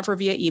 You sign up for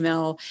via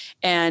email,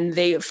 and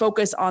they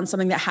focus on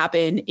something that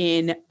happened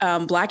in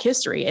Black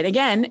history. And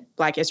again,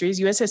 Black history is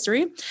U.S.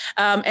 history.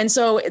 And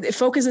so it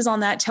focuses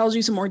on that, tells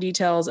you some more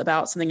details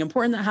about something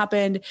important that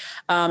happened.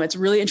 It's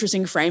really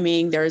interesting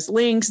framing. There's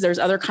links, there's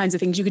other kinds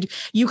of things you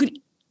could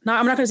not,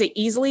 I'm not going to say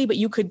easily, but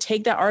you could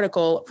take that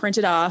article, print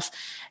it off,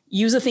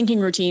 use a thinking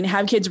routine,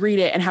 have kids read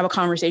it, and have a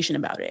conversation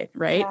about it.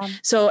 Right. Yeah.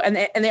 So,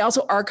 and they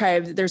also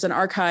there's an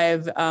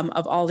archive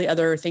of all the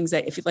other things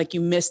that if you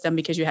missed them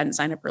because you hadn't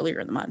signed up earlier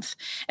in the month.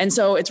 And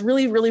so it's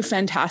really, really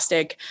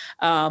fantastic.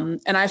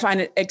 And I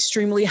find it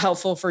extremely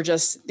helpful for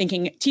just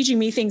teaching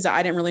me things that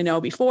I didn't really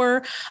know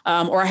before,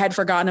 or I had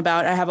forgotten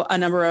about. I have a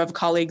number of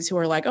colleagues who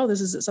are like, oh,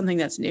 this is something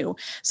that's new.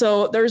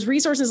 So there's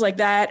resources like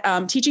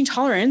that. Teaching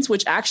Tolerance,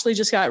 which actually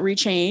just got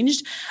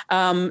rechanged.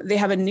 They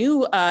have a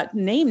new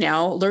name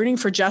now, Learning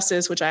for Justice,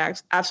 which I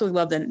absolutely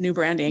love the new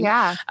branding.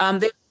 Yeah. They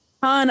have a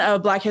ton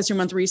of Black History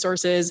Month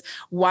resources,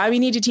 why we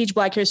need to teach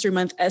Black History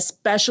Month,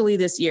 especially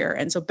this year.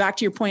 And so back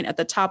to your point at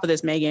the top of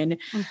this, Megan,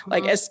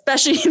 like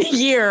especially in a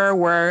year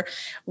where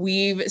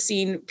we've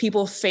seen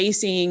people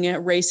facing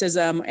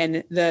racism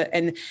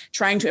and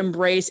trying to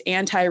embrace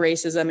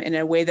anti-racism in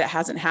a way that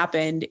hasn't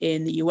happened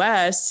in the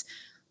US.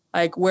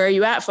 Like, where are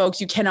you at,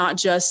 folks? You cannot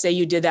just say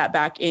you did that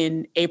back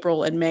in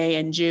April and May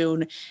and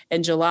June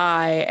and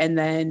July, and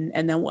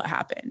then what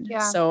happened? Yeah.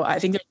 So I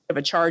think there's a bit of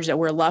a charge that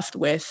we're left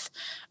with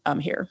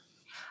here.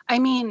 I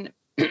mean,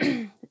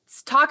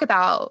 let's talk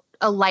about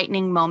a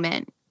lightning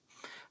moment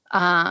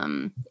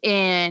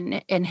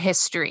in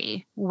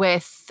history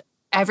with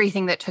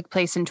everything that took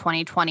place in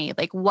 2020.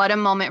 Like, what a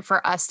moment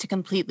for us to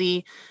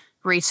completely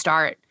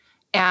restart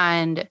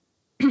and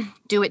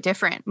do it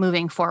different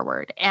moving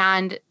forward.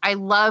 And I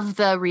love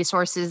the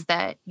resources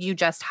that you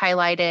just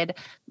highlighted.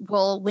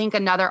 We'll link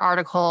another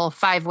article,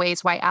 5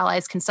 Ways White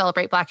Allies Can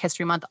Celebrate Black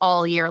History Month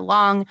all year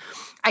long.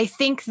 I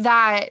think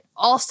that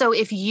also,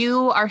 if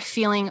you are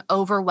feeling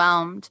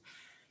overwhelmed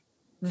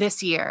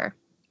this year,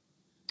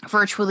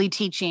 virtually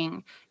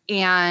teaching,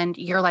 and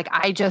you're like,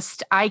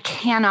 I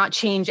cannot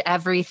change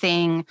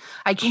everything.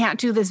 I can't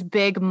do this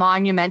big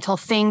monumental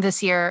thing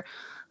this year.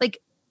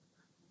 Like,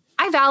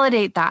 I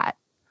validate that.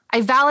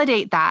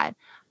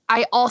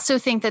 I also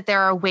think that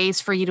there are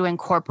ways for you to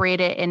incorporate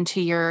it into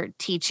your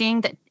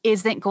teaching that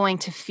isn't going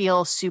to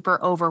feel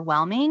super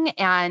overwhelming,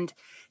 and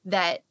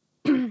that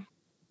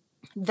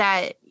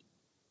that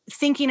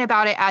thinking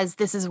about it as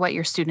this is what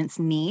your students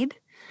need,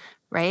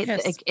 right?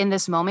 Yes. Like in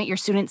this moment, your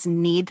students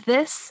need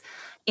this.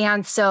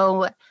 And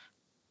so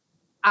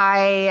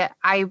I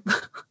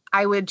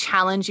would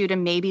challenge you to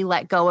maybe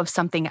let go of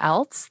something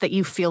else that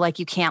you feel like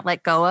you can't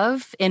let go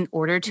of in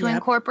order to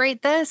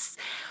incorporate this.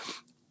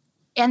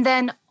 And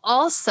then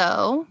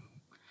also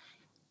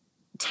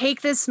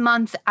take this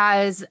month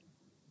as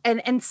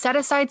and set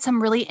aside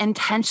some really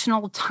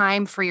intentional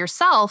time for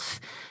yourself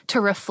to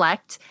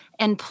reflect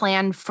and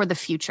plan for the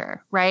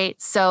future,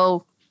 right?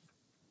 So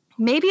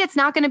maybe it's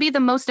not going to be the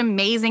most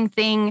amazing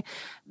thing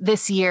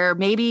this year.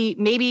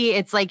 Maybe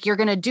it's like you're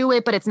going to do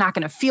it, but it's not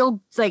going to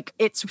feel like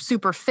it's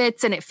super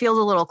fits and it feels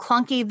a little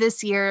clunky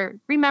this year.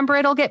 Remember,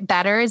 it'll get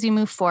better as you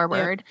move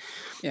forward.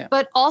 Yeah.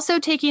 But also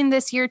taking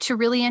this year to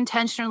really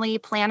intentionally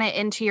plan it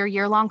into your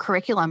year-long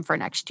curriculum for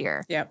next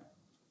year. Yeah.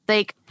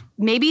 Like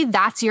maybe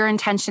that's your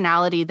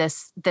intentionality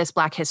this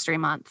Black History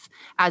Month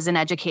as an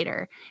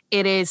educator.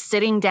 It is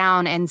sitting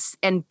down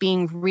and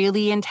being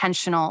really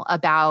intentional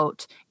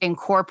about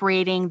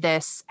incorporating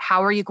this.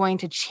 How are you going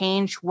to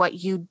change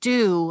what you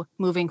do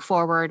moving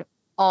forward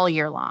all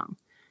year long?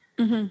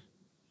 Mm-hmm.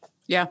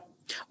 Yeah.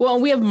 Well,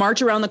 we have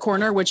March around the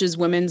corner, which is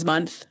Women's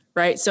Month,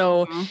 right?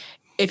 So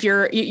if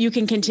you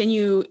can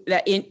continue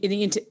that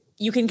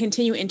you can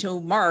continue into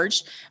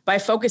March by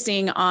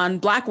focusing on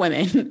Black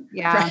women.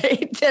 Yeah.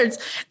 Right.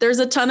 There's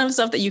a ton of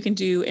stuff that you can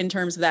do in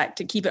terms of that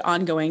to keep it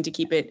ongoing, to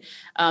keep it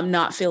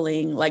not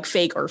feeling like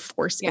fake or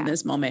forced in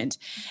this moment.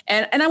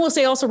 And I will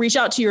say also reach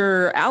out to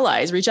your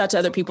allies, reach out to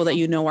other people that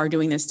you know are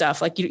doing this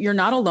stuff. Like you're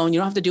not alone.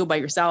 You don't have to do it by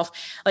yourself.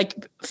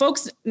 Like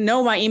folks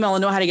know my email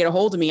and know how to get a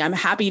hold of me. I'm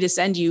happy to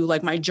send you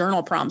like my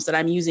journal prompts that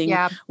I'm using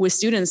with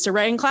students to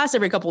write in class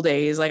every couple of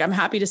days. Like I'm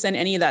happy to send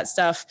any of that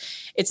stuff.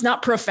 It's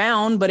not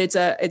profound, but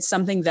it's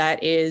something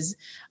that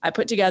I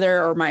put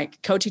together, or my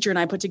co-teacher and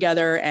I put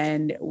together,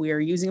 and we're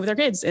using it with our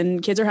kids,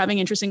 and kids are having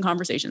interesting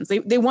conversations.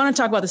 They want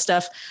to talk about this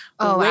stuff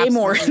way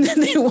more than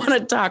they want to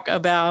talk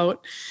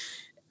about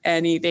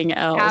anything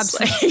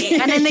else.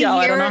 Absolutely. And in the year,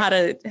 I don't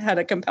know how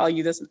to compel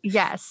you this.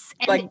 Yes.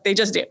 Like they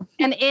just do.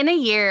 And in a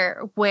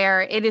year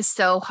where it is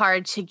so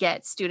hard to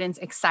get students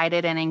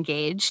excited and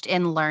engaged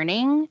in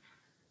learning,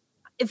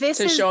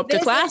 show up to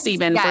class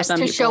even for some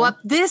people. Show up.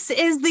 This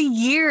is the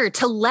year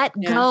to let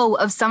go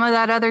of some of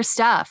that other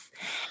stuff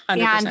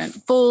 100%. And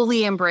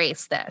fully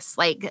embrace this.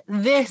 Like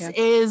this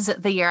is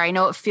the year. I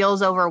know it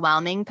feels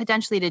overwhelming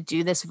potentially to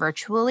do this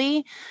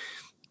virtually,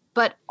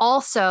 but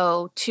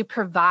also to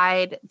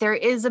provide, there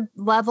is a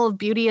level of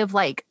beauty of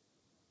like,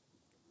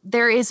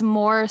 there is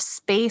more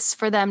space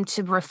for them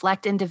to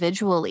reflect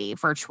individually,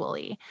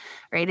 virtually,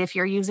 right? If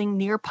you're using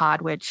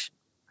Nearpod, which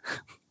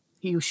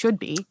you should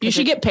be. You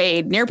should get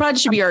paid.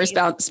 Nearpod should be our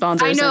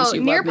sponsor. I know.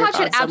 Nearpod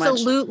should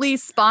absolutely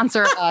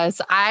sponsor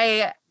us.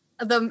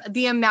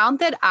 The amount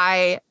that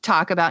I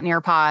talk about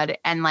Nearpod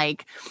and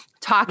like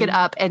talk it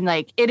up, and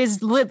like it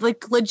is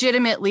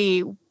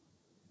legitimately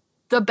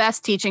the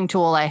best teaching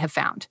tool I have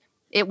found.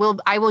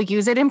 I will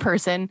use it in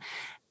person.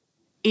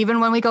 Even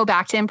when we go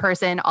back to in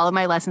person, all of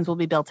my lessons will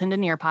be built into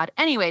Nearpod.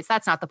 Anyways,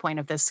 that's not the point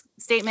of this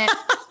statement.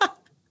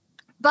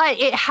 But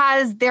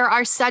there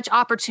are such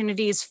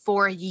opportunities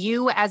for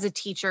you as a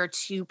teacher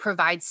to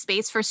provide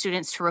space for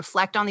students to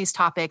reflect on these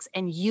topics,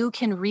 and you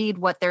can read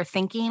what they're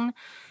thinking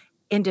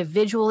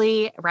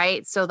individually,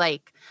 right? So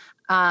like,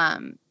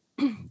 I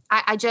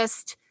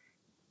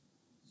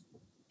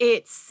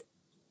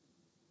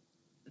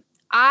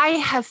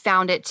have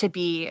found it to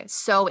be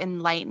so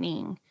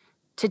enlightening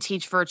to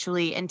teach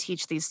virtually and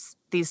teach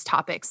these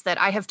topics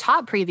that I have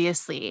taught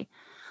previously,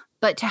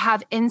 but to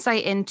have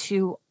insight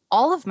into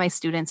all of my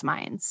students'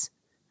 minds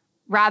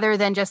rather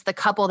than just the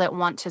couple that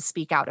want to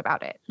speak out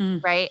about it.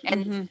 Right.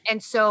 And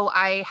so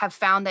I have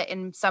found that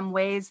in some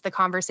ways the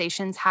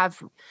conversations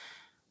have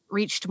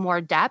reached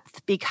more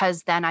depth,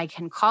 because then I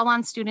can call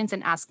on students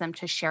and ask them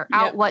to share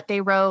out what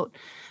they wrote,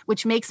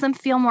 which makes them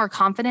feel more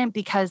confident,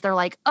 because they're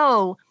like,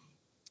 oh,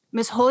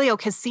 Ms.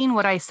 Holyoke has seen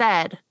what I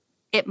said.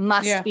 It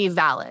must be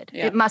valid.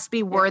 It must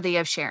be worthy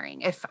of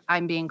sharing if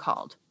I'm being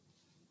called.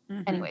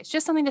 Anyways,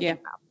 just something to think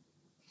about.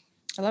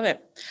 I love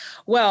it.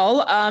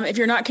 Well, if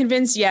you're not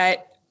convinced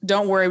yet,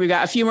 don't worry. We've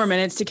got a few more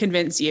minutes to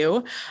convince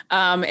you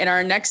in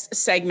our next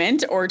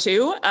segment or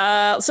two.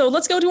 So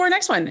let's go to our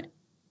next one.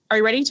 Are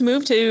you ready to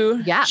move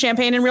to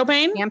Champagne and Real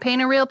Pain? Champagne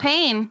and Real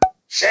Pain.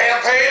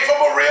 Champagne for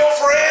my real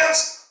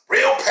friends,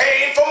 real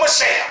pain for my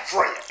sham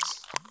friends.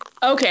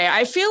 Okay,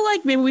 I feel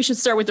like maybe we should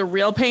start with the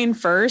real pain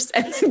first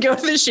and then go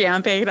to the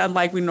champagne,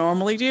 unlike we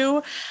normally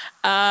do.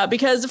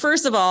 Because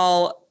first of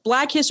all,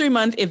 Black History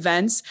Month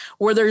events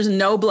where there's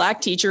no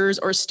Black teachers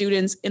or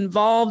students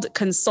involved,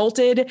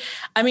 consulted.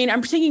 I mean,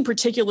 I'm thinking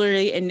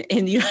particularly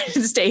in the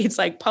United States,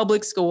 like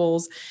public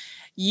schools.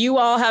 You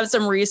all have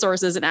some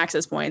resources and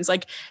access points.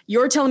 Like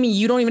you're telling me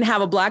you don't even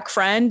have a Black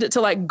friend to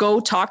like go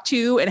talk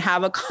to and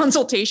have a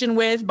consultation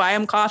with, buy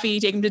them coffee,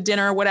 take them to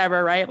dinner,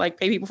 whatever, right? Like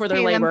pay people for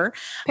their labor.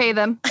 Pay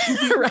them.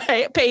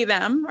 Right. Pay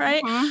them,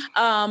 right?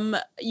 Mm-hmm.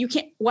 You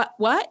can't,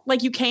 what?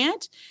 Like you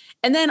can't?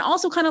 And then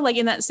also kind of like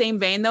in that same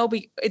vein though,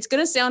 it's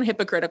going to sound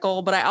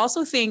hypocritical, but I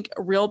also think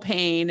real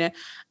pain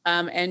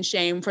and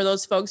shame for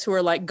those folks who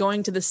are like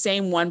going to the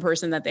same one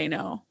person that they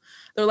know.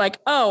 They're like,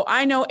 oh,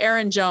 I know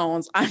Erin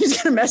Jones. I'm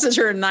just going to message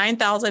her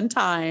 9,000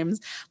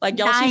 times. Like,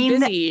 y'all, she's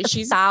busy.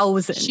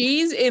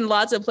 She's in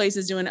lots of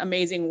places doing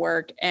amazing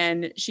work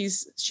and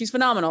she's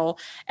phenomenal.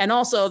 And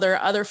also there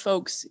are other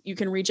folks you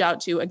can reach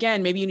out to.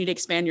 Again, maybe you need to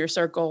expand your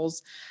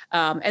circles.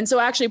 And so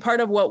actually part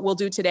of what we'll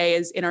do today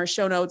is in our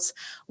show notes,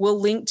 we'll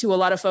link to a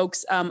lot of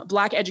folks,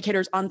 Black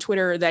educators on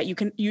Twitter that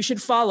you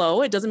should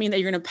follow. It doesn't mean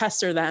that you're going to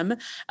pester them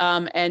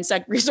and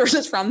suck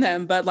resources from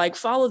them, but like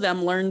follow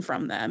them, learn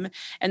from them.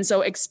 And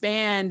so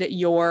expand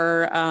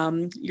your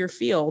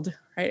field,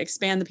 right?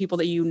 Expand the people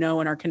that you know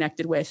and are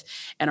connected with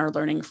and are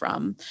learning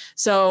from.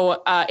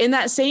 So in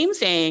that same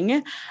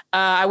thing,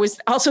 I was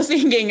also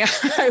thinking,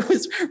 I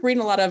was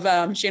reading a lot of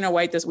Shana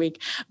White this week,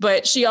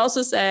 but she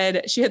also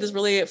said, she had this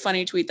really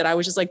funny tweet that I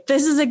was just like,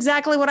 this is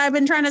exactly what I've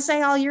been trying to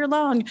say all year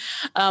long.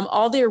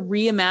 All their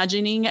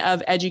reimagining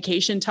of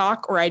education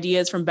talk or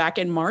ideas from back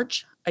in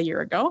March a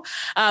year ago,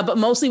 but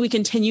mostly we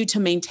continue to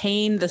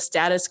maintain the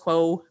status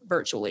quo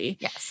virtually.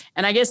 Yes.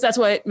 And I guess that's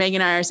what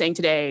Megan and I are saying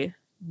today.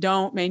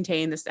 Don't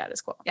maintain the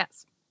status quo.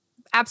 Yes,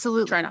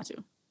 absolutely. Try not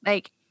to.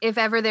 Like if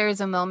ever there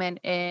is a moment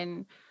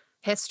in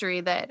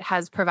history that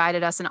has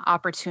provided us an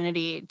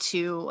opportunity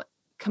to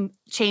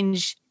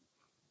change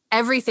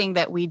everything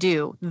that we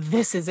do,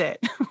 this is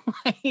it.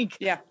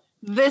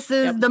 This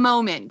is the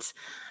moment.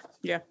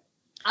 Yeah.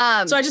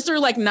 So I just threw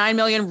like 9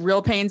 million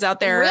real pains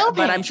out there,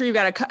 but I'm sure you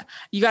got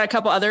a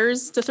couple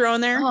others to throw in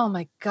there. Oh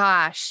my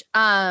gosh.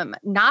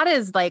 Not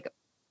as like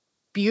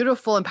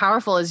beautiful and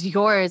powerful as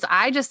yours.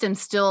 I just am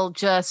still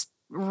just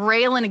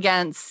railing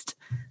against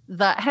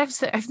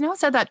I've now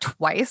said that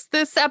twice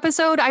this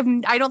episode. I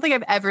don't think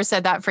I've ever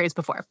said that phrase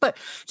before, but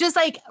just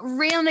like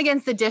railing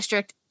against the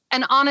district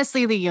and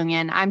honestly the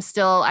union. I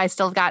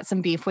still got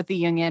some beef with the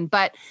union,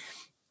 but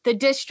the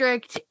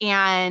district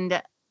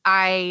and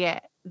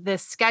the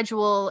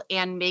schedule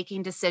and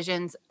making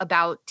decisions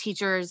about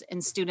teachers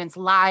and students'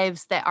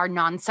 lives that are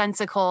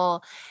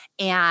nonsensical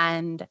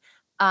and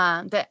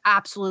that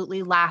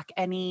absolutely lack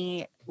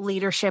any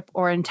leadership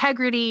or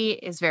integrity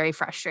is very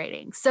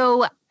frustrating.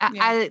 So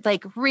I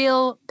like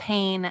real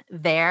pain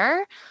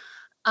there.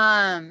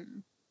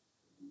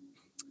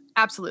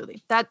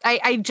 Absolutely.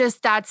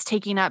 That's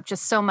taking up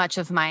just so much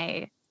of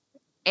my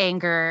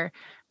anger.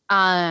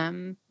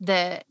 And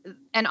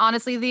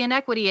honestly, the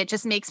inequity, it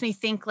just makes me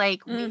think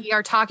like we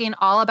are talking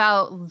all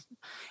about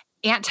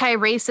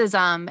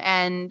anti-racism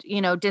and,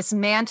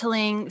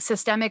 dismantling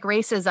systemic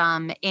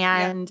racism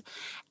and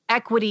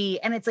equity.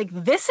 And it's like,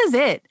 this is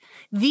it.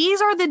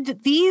 These are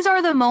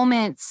the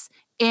moments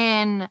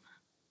in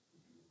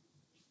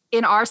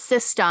our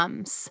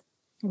systems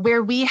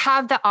where we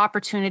have the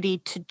opportunity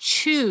to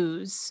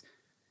choose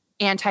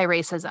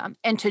anti-racism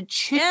and to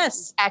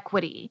choose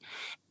equity.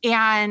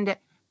 And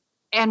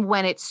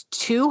when it's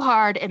too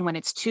hard and when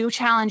it's too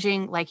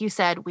challenging, like you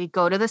said, we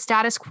go to the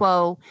status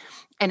quo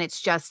and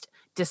it's just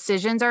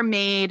decisions are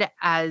made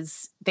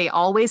as they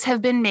always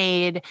have been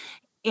made.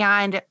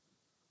 And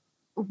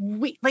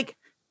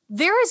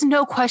there is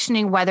no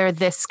questioning whether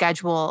this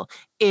schedule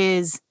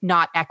is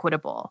not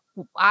equitable.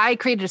 I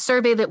created a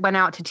survey that went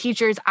out to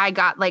teachers.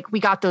 We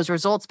got those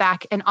results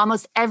back and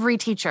almost every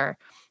teacher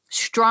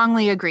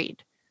strongly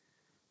agreed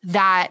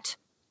that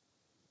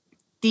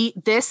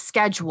this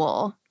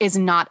schedule is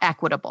not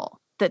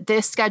equitable, that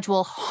this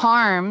schedule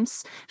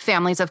harms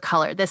families of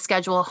color. This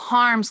schedule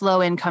harms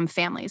low-income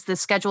families.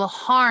 This schedule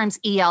harms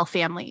EL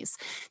families,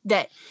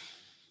 that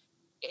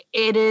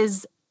it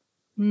is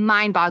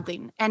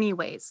mind-boggling.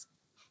 Anyways,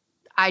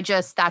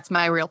 that's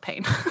my real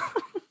pain.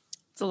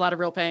 It's a lot of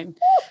real pain.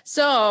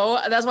 So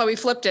that's why we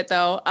flipped it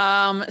though.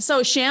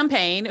 So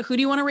champagne, who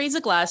do you want to raise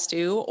a glass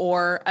to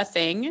or a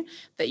thing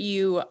that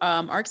you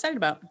are excited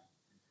about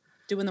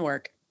doing the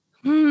work?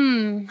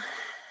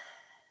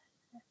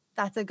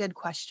 That's a good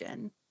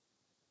question.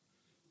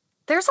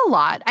 There's a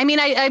lot. I mean,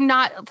 I'm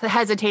not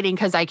hesitating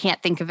because I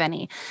can't think of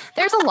any.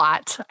 There's a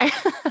lot. She's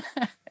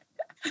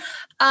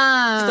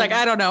like,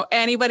 I don't know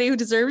anybody who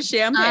deserves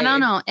champagne. I don't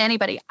know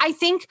anybody. I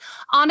think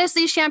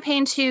honestly,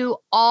 champagne to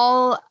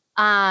all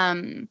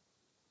Black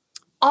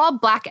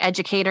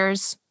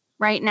educators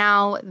right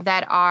now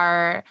that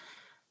are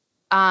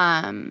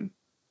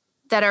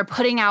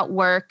putting out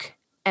work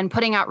and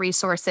putting out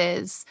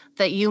resources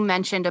that you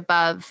mentioned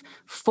above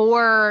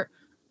for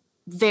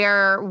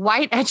their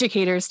white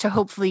educators to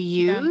hopefully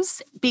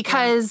use,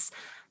 because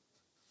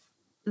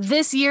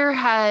this year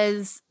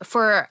has,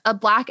 for a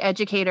Black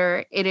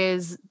educator, it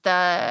is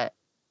the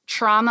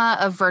trauma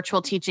of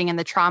virtual teaching and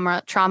the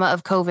trauma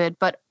of COVID,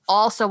 but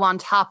also on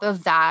top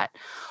of that,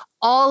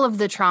 all of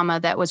the trauma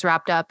that was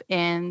wrapped up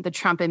in the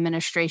Trump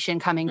administration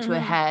coming to a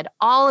head,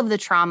 all of the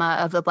trauma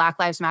of the Black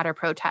Lives Matter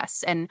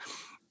protests, and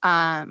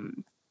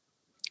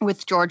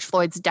with George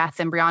Floyd's death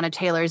and Breonna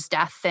Taylor's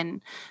death,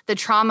 and the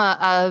trauma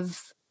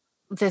of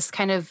this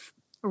kind of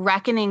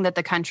reckoning that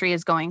the country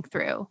is going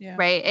through,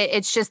 right?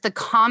 It's just the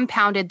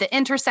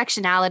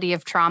intersectionality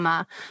of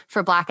trauma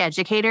for Black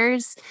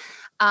educators.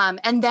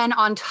 And then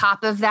on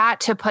top of that,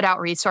 to put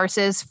out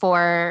resources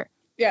for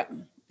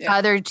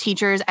other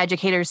teachers,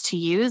 educators to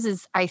use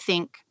is, I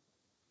think,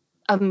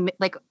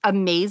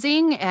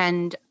 amazing,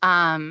 and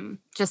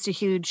just a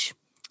huge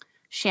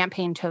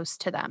champagne toast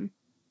to them.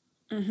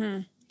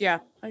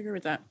 Yeah, I agree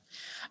with that.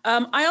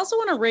 I also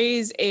want to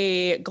raise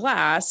a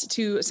glass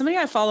to somebody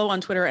I follow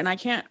on Twitter, and I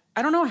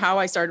don't know how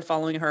I started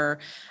following her.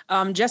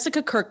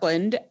 Jessica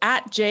Kirkland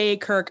at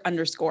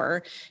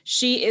 @JKirk_.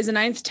 She is a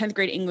 9th, 10th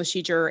grade English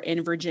teacher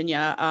in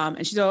Virginia.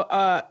 And she's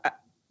a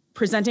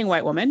presenting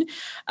white woman.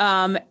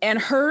 And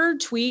her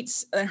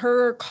tweets and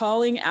her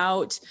calling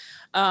out,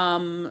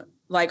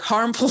 like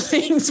harmful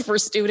things for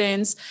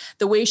students,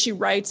 the way she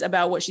writes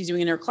about what she's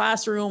doing in her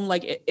classroom,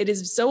 like it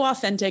is so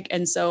authentic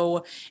and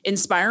so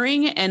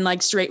inspiring and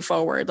like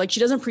straightforward. Like she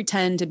doesn't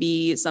pretend to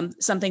be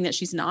something that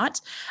she's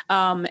not.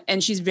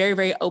 And she's very,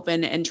 very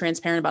open and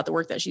transparent about the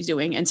work that she's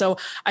doing. And so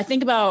I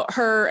think about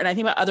her, and I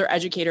think about other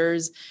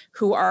educators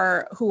who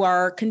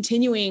are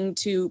continuing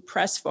to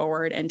press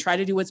forward and try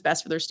to do what's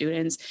best for their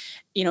students,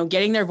 you know,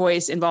 getting their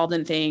voice involved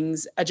in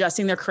things,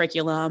 adjusting their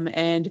curriculum,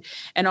 and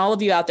all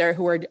of you out there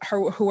who are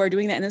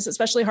doing that in this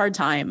especially hard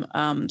time.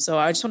 So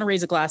I just want to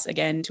raise a glass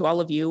again to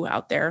all of you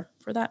out there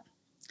for that.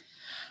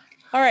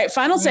 All right,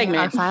 final segment.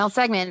 Our final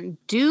segment,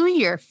 do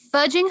your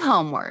fudging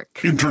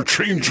homework.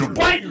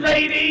 Interchangeable. White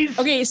ladies.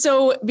 Okay,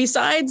 so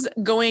besides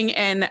going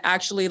and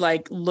actually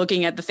like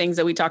looking at the things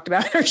that we talked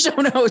about in our show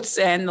notes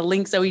and the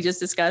links that we just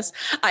discussed,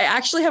 I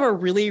actually have a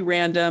really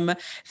random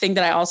thing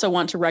that I also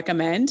want to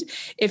recommend.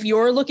 If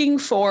you're looking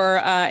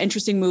for an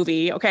interesting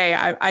movie, okay,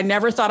 I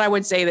never thought I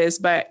would say this,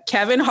 but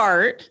Kevin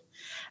Hart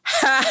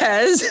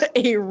has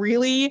a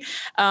really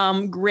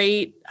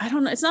great, I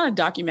don't know, it's not a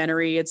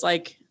documentary. It's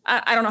like,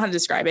 I don't know how to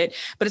describe it,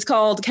 but it's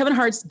called Kevin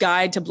Hart's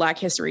Guide to Black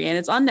History, and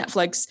it's on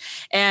Netflix,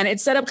 and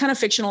it's set up kind of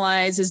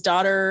fictionalized. His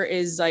daughter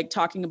is like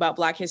talking about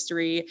Black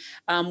history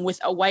with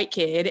a white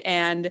kid,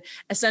 and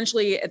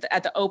essentially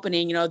at the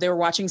opening, you know, they were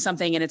watching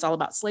something and it's all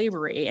about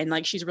slavery, and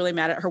like she's really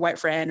mad at her white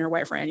friend,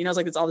 you know, it's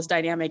like it's all this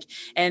dynamic,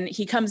 and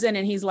he comes in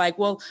and he's like,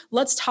 well,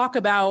 let's talk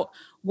about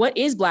what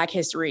is Black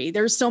history?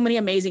 There's so many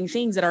amazing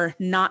things that are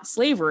not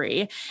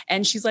slavery.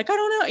 And she's like, I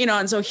don't know, you know,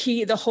 and so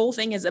the whole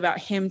thing is about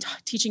him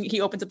teaching. He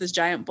opens up this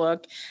giant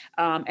book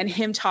and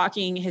him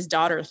talking his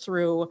daughter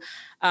through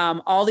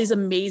all these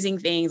amazing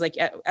things, like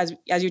as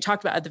you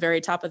talked about at the very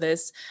top of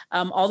this,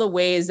 all the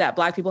ways that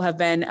Black people have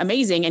been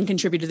amazing and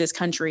contribute to this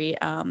country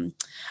all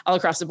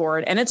across the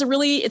board. And it's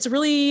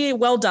really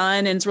well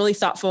done, and it's really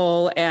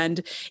thoughtful.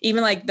 And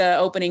even like the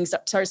opening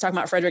starts talking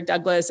about Frederick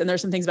Douglass, and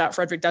there's some things about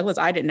Frederick Douglass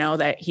I didn't know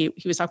that he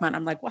was talking about. And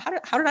I'm like, well, how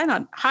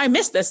I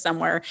missed this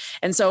somewhere?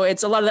 And so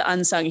it's a lot of the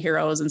unsung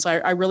heroes. And so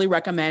I really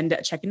recommend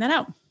checking that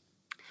out.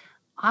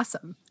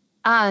 Awesome.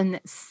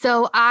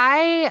 So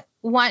I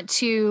want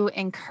to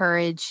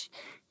encourage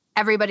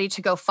everybody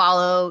to go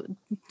follow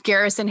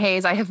Garrison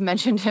Hayes. I have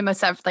mentioned him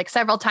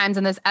several times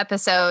in this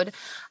episode.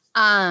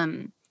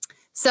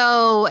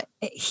 So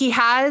he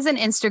has an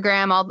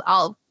Instagram.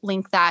 I'll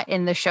link that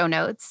in the show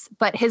notes,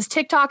 but his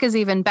TikTok is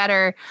even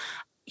better.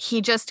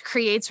 He just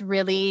creates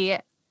really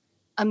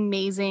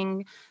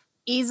amazing,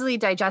 easily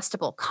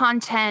digestible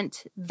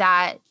content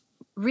that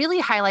really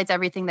highlights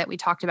everything that we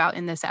talked about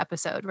in this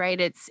episode, right?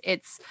 It's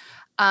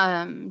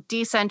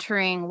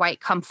decentering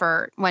white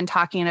comfort when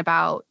talking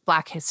about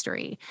Black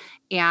history,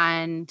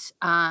 and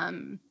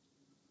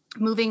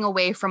moving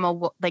away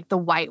from the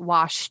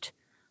whitewashed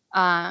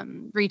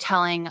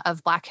retelling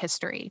of Black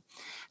history.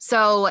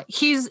 So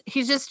he's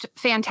just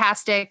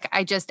fantastic.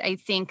 I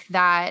think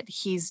that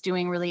he's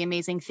doing really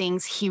amazing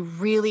things.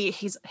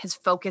 His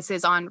focus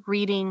is on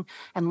reading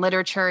and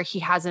literature. He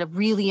has a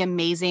really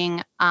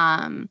amazing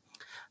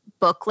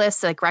book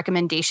list, like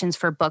recommendations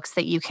for books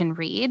that you can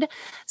read.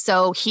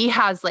 So he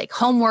has like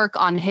homework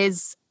on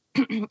his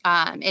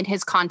in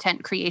his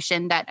content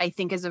creation that I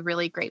think is a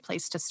really great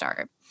place to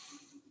start.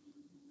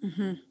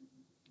 Mm-hmm.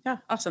 Yeah,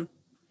 awesome.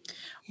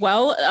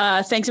 Well,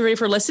 thanks everybody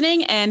for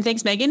listening, and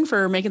thanks Megan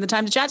for making the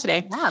time to chat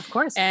today. Yeah, of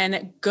course.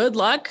 And good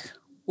luck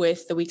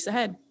with the weeks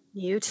ahead.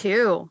 You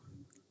too.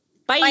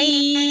 Bye.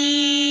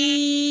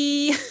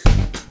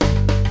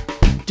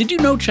 Did you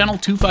know Channel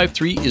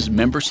 253 is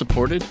member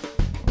supported?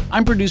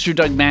 I'm producer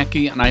Doug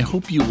Mackey, and I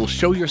hope you will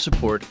show your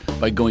support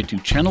by going to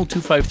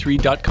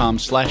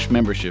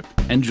channel253.com/membership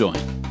and join.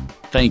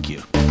 Thank you.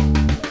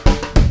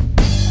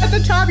 At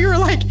the top, you were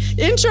like,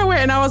 intro it,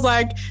 and I was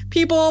like,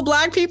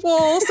 Black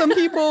people, some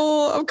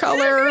people of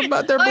color,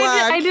 but they're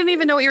Black. I didn't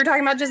even know what you were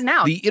talking about just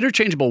now. The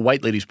Interchangeable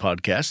White Ladies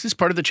podcast is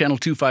part of the Channel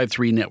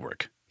 253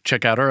 network.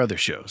 Check out our other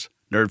shows,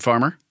 Nerd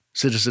Farmer,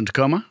 Citizen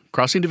Tacoma,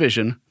 Crossing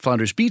Division,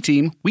 Flounders B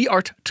Team, We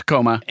Art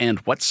Tacoma, and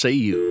What Say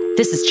You?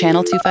 This is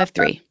Channel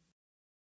 253.